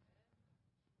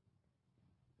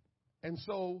 And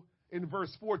so in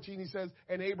verse 14, he says,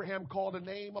 and Abraham called the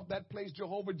name of that place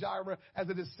Jehovah Jireh, as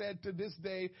it is said to this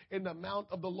day, in the mount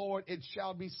of the Lord it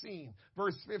shall be seen.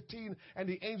 Verse 15, and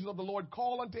the angel of the Lord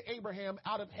called unto Abraham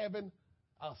out of heaven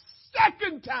a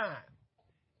second time.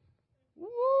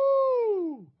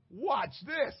 Woo! Watch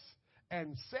this.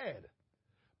 And said,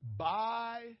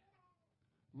 by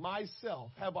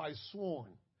myself have I sworn,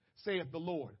 saith the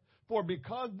Lord, for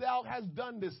because thou hast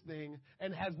done this thing,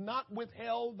 and hast not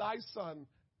withheld thy son,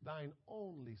 thine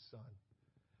only son,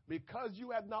 because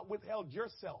you have not withheld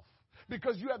yourself,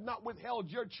 because you have not withheld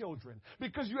your children,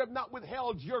 because you have not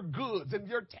withheld your goods and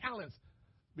your talents,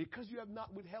 because you have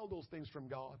not withheld those things from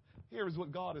God, here is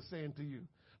what God is saying to you.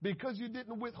 Because you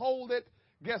didn't withhold it,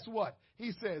 guess what?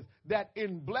 He says that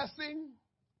in blessing,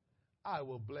 I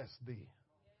will bless thee.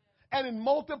 And in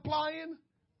multiplying,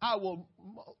 I will.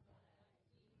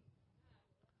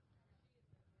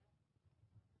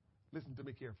 Listen to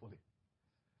me carefully.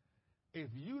 If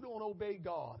you don't obey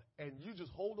God and you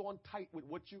just hold on tight with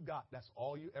what you got, that's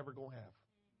all you ever going to have.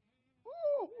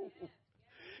 Woo.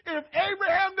 If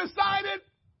Abraham decided,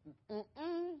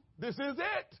 this is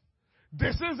it.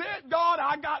 This is it, God.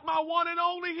 I got my one and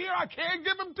only here. I can't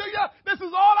give him to you. This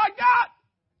is all I got.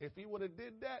 If he would have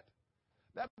did that,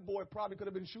 that boy probably could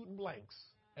have been shooting blanks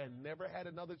and never had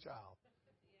another child.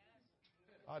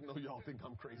 I know y'all think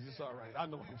I'm crazy. It's all right. I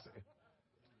know what I'm saying.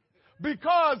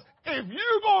 Because if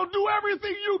you're going to do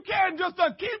everything you can just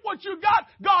to keep what you got,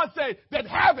 God say, then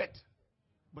have it.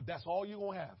 But that's all you're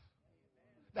going to have.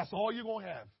 That's all you're going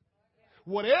to have.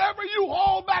 Whatever you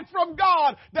hold back from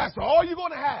God, that's all you're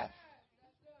going to have.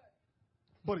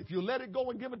 But if you let it go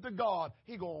and give it to God,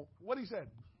 He going, what He said?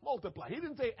 Multiply. He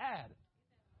didn't say add.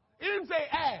 He didn't say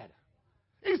add.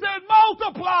 He said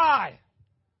multiply.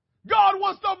 God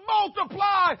wants to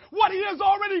multiply what He has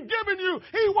already given you.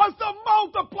 He wants to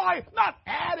multiply it, not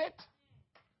add it.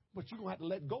 But you're going to have to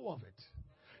let go of it.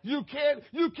 You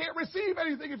can't receive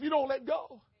anything if you don't let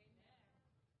go.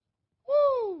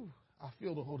 Woo! I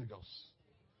feel the Holy Ghost.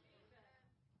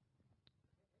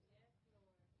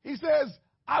 He says,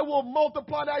 I will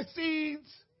multiply thy seeds,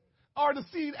 or the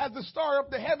seed as the star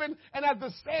of the heaven, and as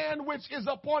the sand which is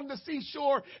upon the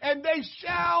seashore, and they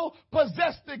shall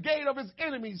possess the gate of his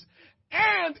enemies.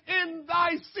 And in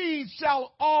thy seed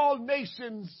shall all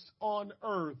nations on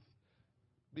earth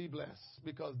be blessed,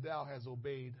 because thou hast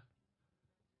obeyed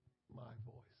my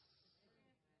voice.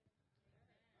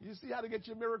 You see how to get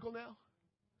your miracle now?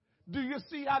 Do you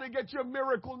see how to get your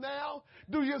miracle now?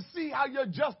 Do you see how you're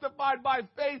justified by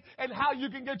faith and how you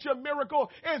can get your miracle?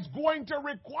 It's going to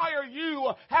require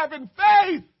you having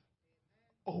faith.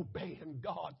 Obeying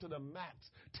God to the max.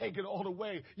 Take it all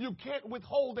away. You can't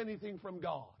withhold anything from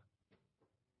God.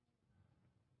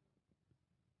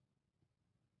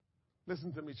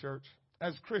 Listen to me, church.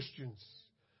 As Christians,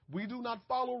 we do not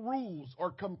follow rules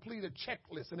or complete a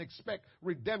checklist and expect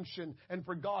redemption and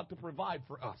for God to provide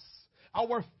for us.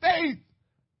 Our faith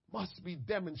must be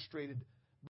demonstrated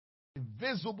by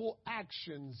visible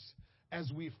actions as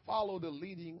we follow the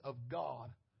leading of God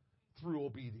through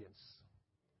obedience.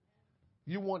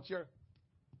 You want your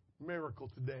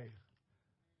miracle today,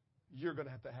 you're going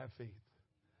to have faith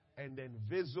and then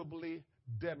visibly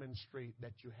demonstrate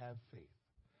that you have faith.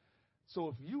 So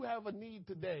if you have a need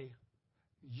today,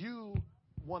 you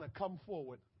want to come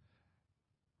forward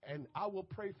and I will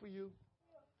pray for you.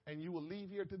 And you will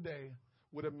leave here today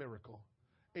with a miracle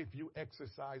if you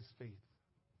exercise faith.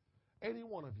 Any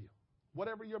one of you,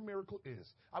 whatever your miracle is.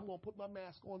 I'm going to put my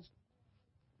mask on.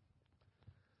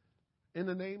 In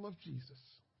the name of Jesus.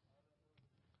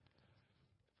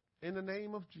 In the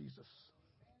name of Jesus.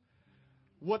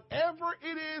 Whatever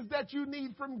it is that you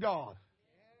need from God.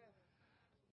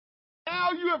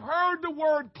 Now you have heard the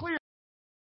word clearly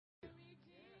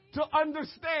to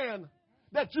understand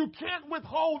that you can't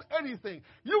withhold anything.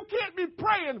 You can't be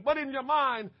praying, but in your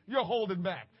mind, you're holding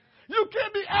back. You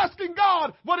can't be asking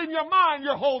God, but in your mind,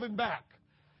 you're holding back.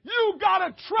 You got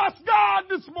to trust God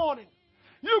this morning.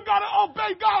 You got to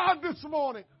obey God this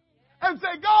morning and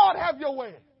say, God, have your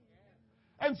way.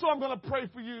 And so I'm going to pray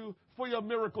for you for your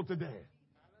miracle today.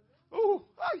 Ooh.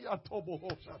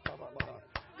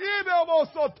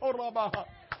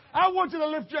 I want you to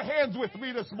lift your hands with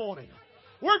me this morning.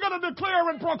 We're going to declare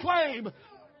and proclaim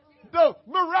the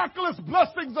miraculous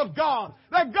blessings of God,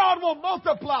 that God will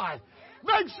multiply.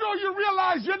 Make sure you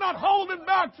realize you're not holding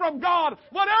back from God,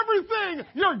 but everything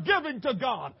you're giving to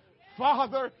God.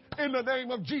 Father, in the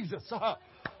name of Jesus,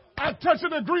 I touch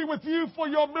and agree with you for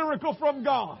your miracle from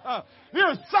God.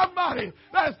 Here's somebody,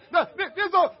 there's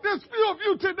few of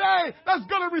you today that's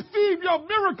going to receive your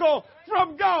miracle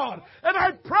from God. And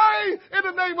I pray in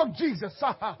the name of Jesus.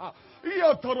 In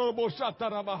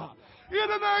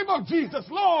the name of Jesus,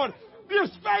 Lord,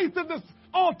 there's faith in this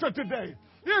altar today.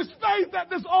 There's faith at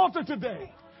this altar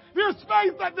today. There's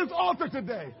faith at this altar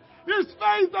today. There's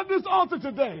faith at this altar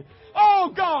today.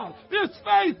 Oh God, there's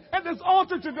faith at this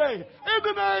altar today. In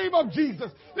the name of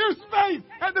Jesus, there's faith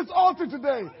at this altar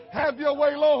today. Have your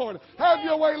way, Lord. Have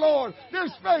your way, Lord.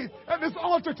 There's faith at this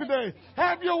altar today.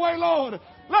 Have your way, Lord.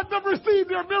 Let them receive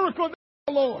their miracle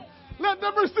now, Lord. Let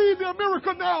them receive their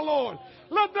miracle now, Lord.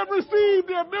 Let them receive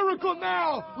their miracle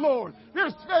now, Lord.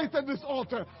 There's faith at this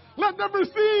altar. Let them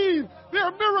receive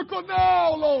their miracle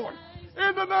now, Lord.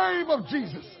 In the name of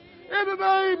Jesus. In the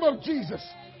name of Jesus.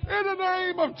 In the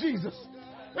name of Jesus.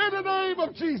 In the name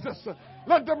of Jesus.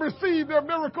 Let them receive their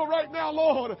miracle right now,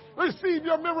 Lord. Receive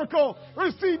your miracle.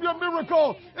 Receive your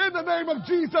miracle. In the name of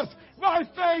Jesus. By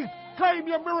faith, claim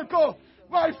your miracle.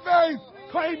 By faith,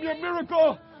 claim your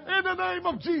miracle. In the name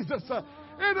of Jesus.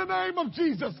 In the name of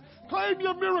Jesus. Claim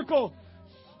your miracle.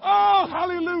 Oh,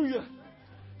 hallelujah.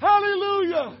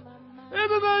 Hallelujah. In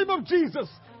the name of Jesus.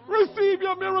 Receive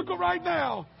your miracle right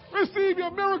now. Receive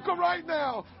your miracle right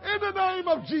now. In the name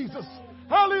of Jesus.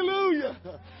 Hallelujah.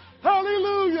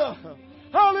 Hallelujah.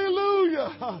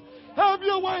 Hallelujah. Have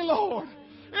your way, Lord.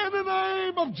 In the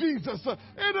name of Jesus.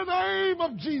 In the name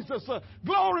of Jesus.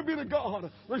 Glory be to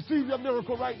God. Receive your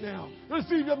miracle right now.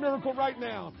 Receive your miracle right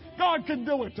now. God can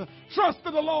do it. Trust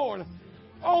in the Lord.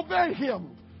 Obey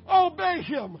Him. Obey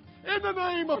Him. In the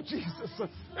name of Jesus.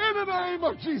 In the name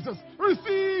of Jesus.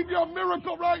 Receive your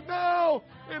miracle right now.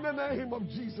 In the name of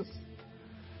Jesus.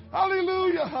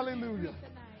 Hallelujah. Hallelujah.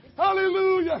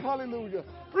 Hallelujah. Hallelujah.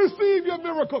 Receive your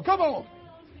miracle. Come on.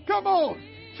 Come on.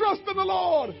 Trust in the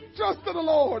Lord. Trust in the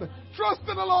Lord. Trust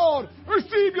in the Lord.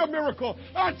 Receive your miracle.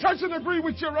 I touch and agree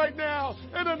with you right now.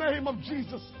 In the name of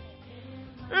Jesus.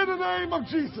 In the name of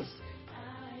Jesus.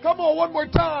 Come on, one more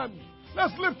time.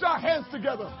 Let's lift our hands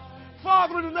together.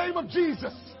 Father, in the name of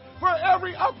Jesus, for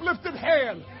every uplifted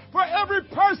hand, for every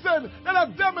person that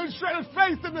have demonstrated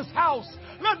faith in this house,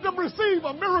 let them receive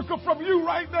a miracle from you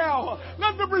right now.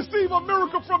 Let them receive a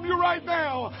miracle from you right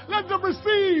now. Let them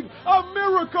receive a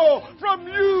miracle from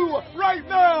you right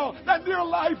now. That their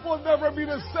life will never be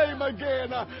the same again.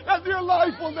 That their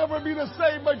life will never be the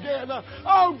same again.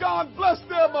 Oh, God, bless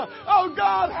them. Oh,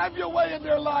 God, have your way in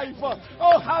their life.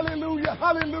 Oh, hallelujah,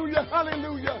 hallelujah,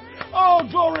 hallelujah. Oh,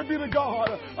 glory be to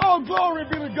God. Oh, glory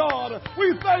be to God.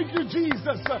 We thank you,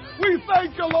 Jesus. We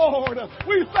thank you, Lord.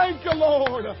 We thank you,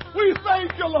 Lord. We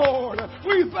thank you, Lord.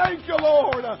 We thank you,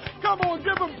 Lord. Come on,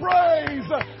 give Him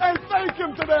praise and thank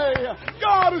Him today.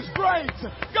 God is great.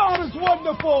 God is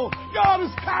wonderful. God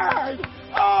is kind.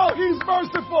 Oh, He's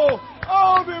merciful.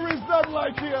 Oh, there is none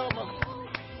like Him.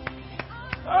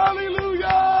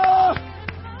 Hallelujah.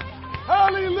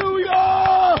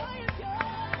 Hallelujah.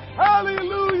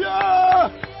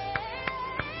 Hallelujah.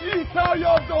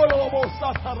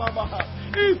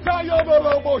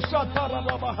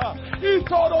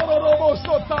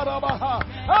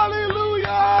 Hallelujah.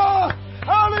 Hallelujah.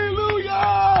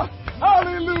 Hallelujah.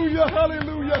 Hallelujah.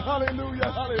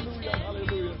 Hallelujah. Hallelujah.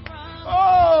 Hallelujah.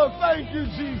 Oh, thank you,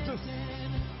 Jesus.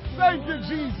 Thank you,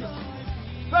 Jesus.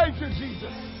 Thank you,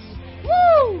 Jesus.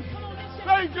 Woo!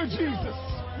 Thank you, Jesus.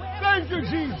 Thank you,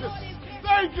 Jesus.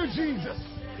 Thank you, Jesus.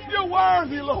 You're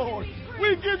worthy, Lord.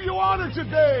 We give you honor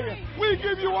today. We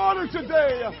give you honor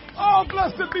today. Oh,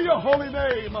 blessed be your holy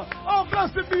name. Oh,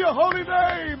 blessed be your holy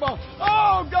name.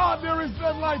 Oh, God, there is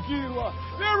none like you.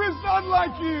 There is none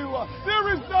like you. There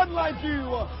is none like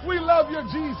you. We love you,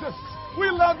 Jesus.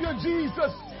 We love you,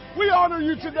 Jesus. We honor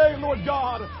you today, Lord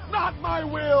God. Not my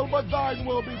will, but thine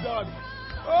will be done.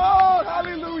 Oh,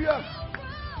 hallelujah.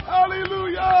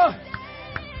 Hallelujah.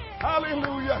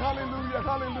 Hallelujah. Hallelujah.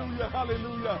 Hallelujah.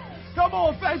 Hallelujah. Come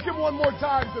on, thank Him one more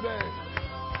time today.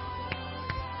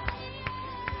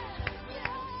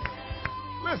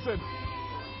 Listen,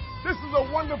 this is a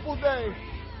wonderful day.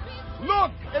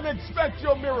 Look and expect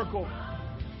your miracle.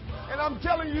 And I'm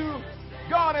telling you,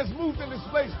 God has moved in this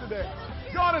place today.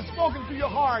 God has spoken to your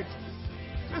heart.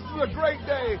 This is a great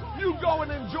day. You go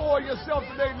and enjoy yourself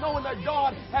today knowing that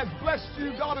God has blessed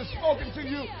you, God has spoken to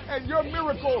you, and your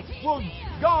miracle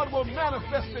God will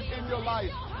manifest it in your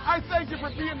life. I thank you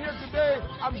for being here today.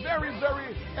 I'm very,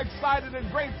 very excited and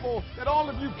grateful that all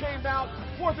of you came out.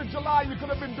 4th of July, you could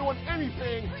have been doing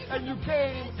anything, and you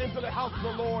came into the house of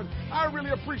the Lord. I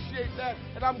really appreciate that,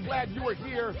 and I'm glad you are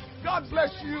here. God bless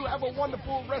you. Have a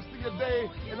wonderful rest of your day,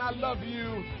 and I love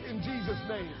you in Jesus'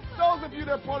 name. Those of you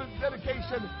that are part of the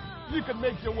dedication, you can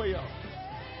make your way up.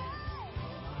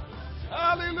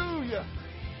 Hallelujah.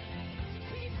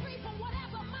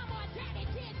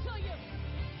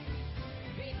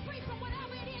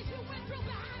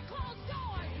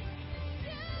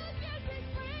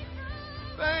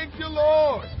 Thank you,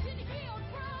 Lord.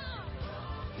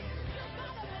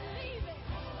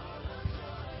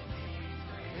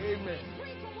 Amen.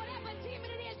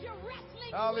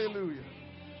 Hallelujah.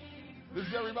 This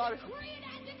is everybody?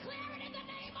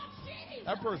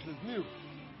 That person is new.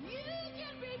 You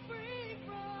can be free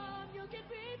from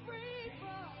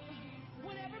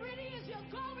whatever it is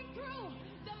you're going through.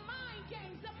 The mind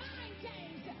games.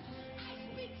 I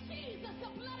speak Jesus, the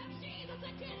blood of Jesus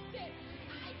against it.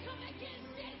 I come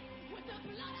against it with the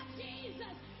blood of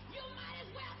Jesus. You might as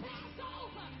well pass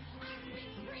over. I speak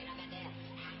freedom in this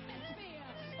atmosphere.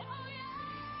 Oh,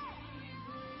 yeah.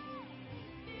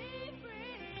 Be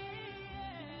free.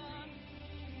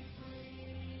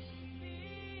 Be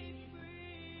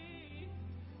free.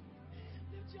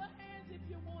 Lift your hands if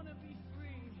you want to be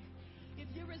free. If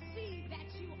you receive that,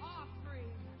 you are free.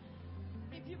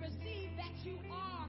 If you receive that, you are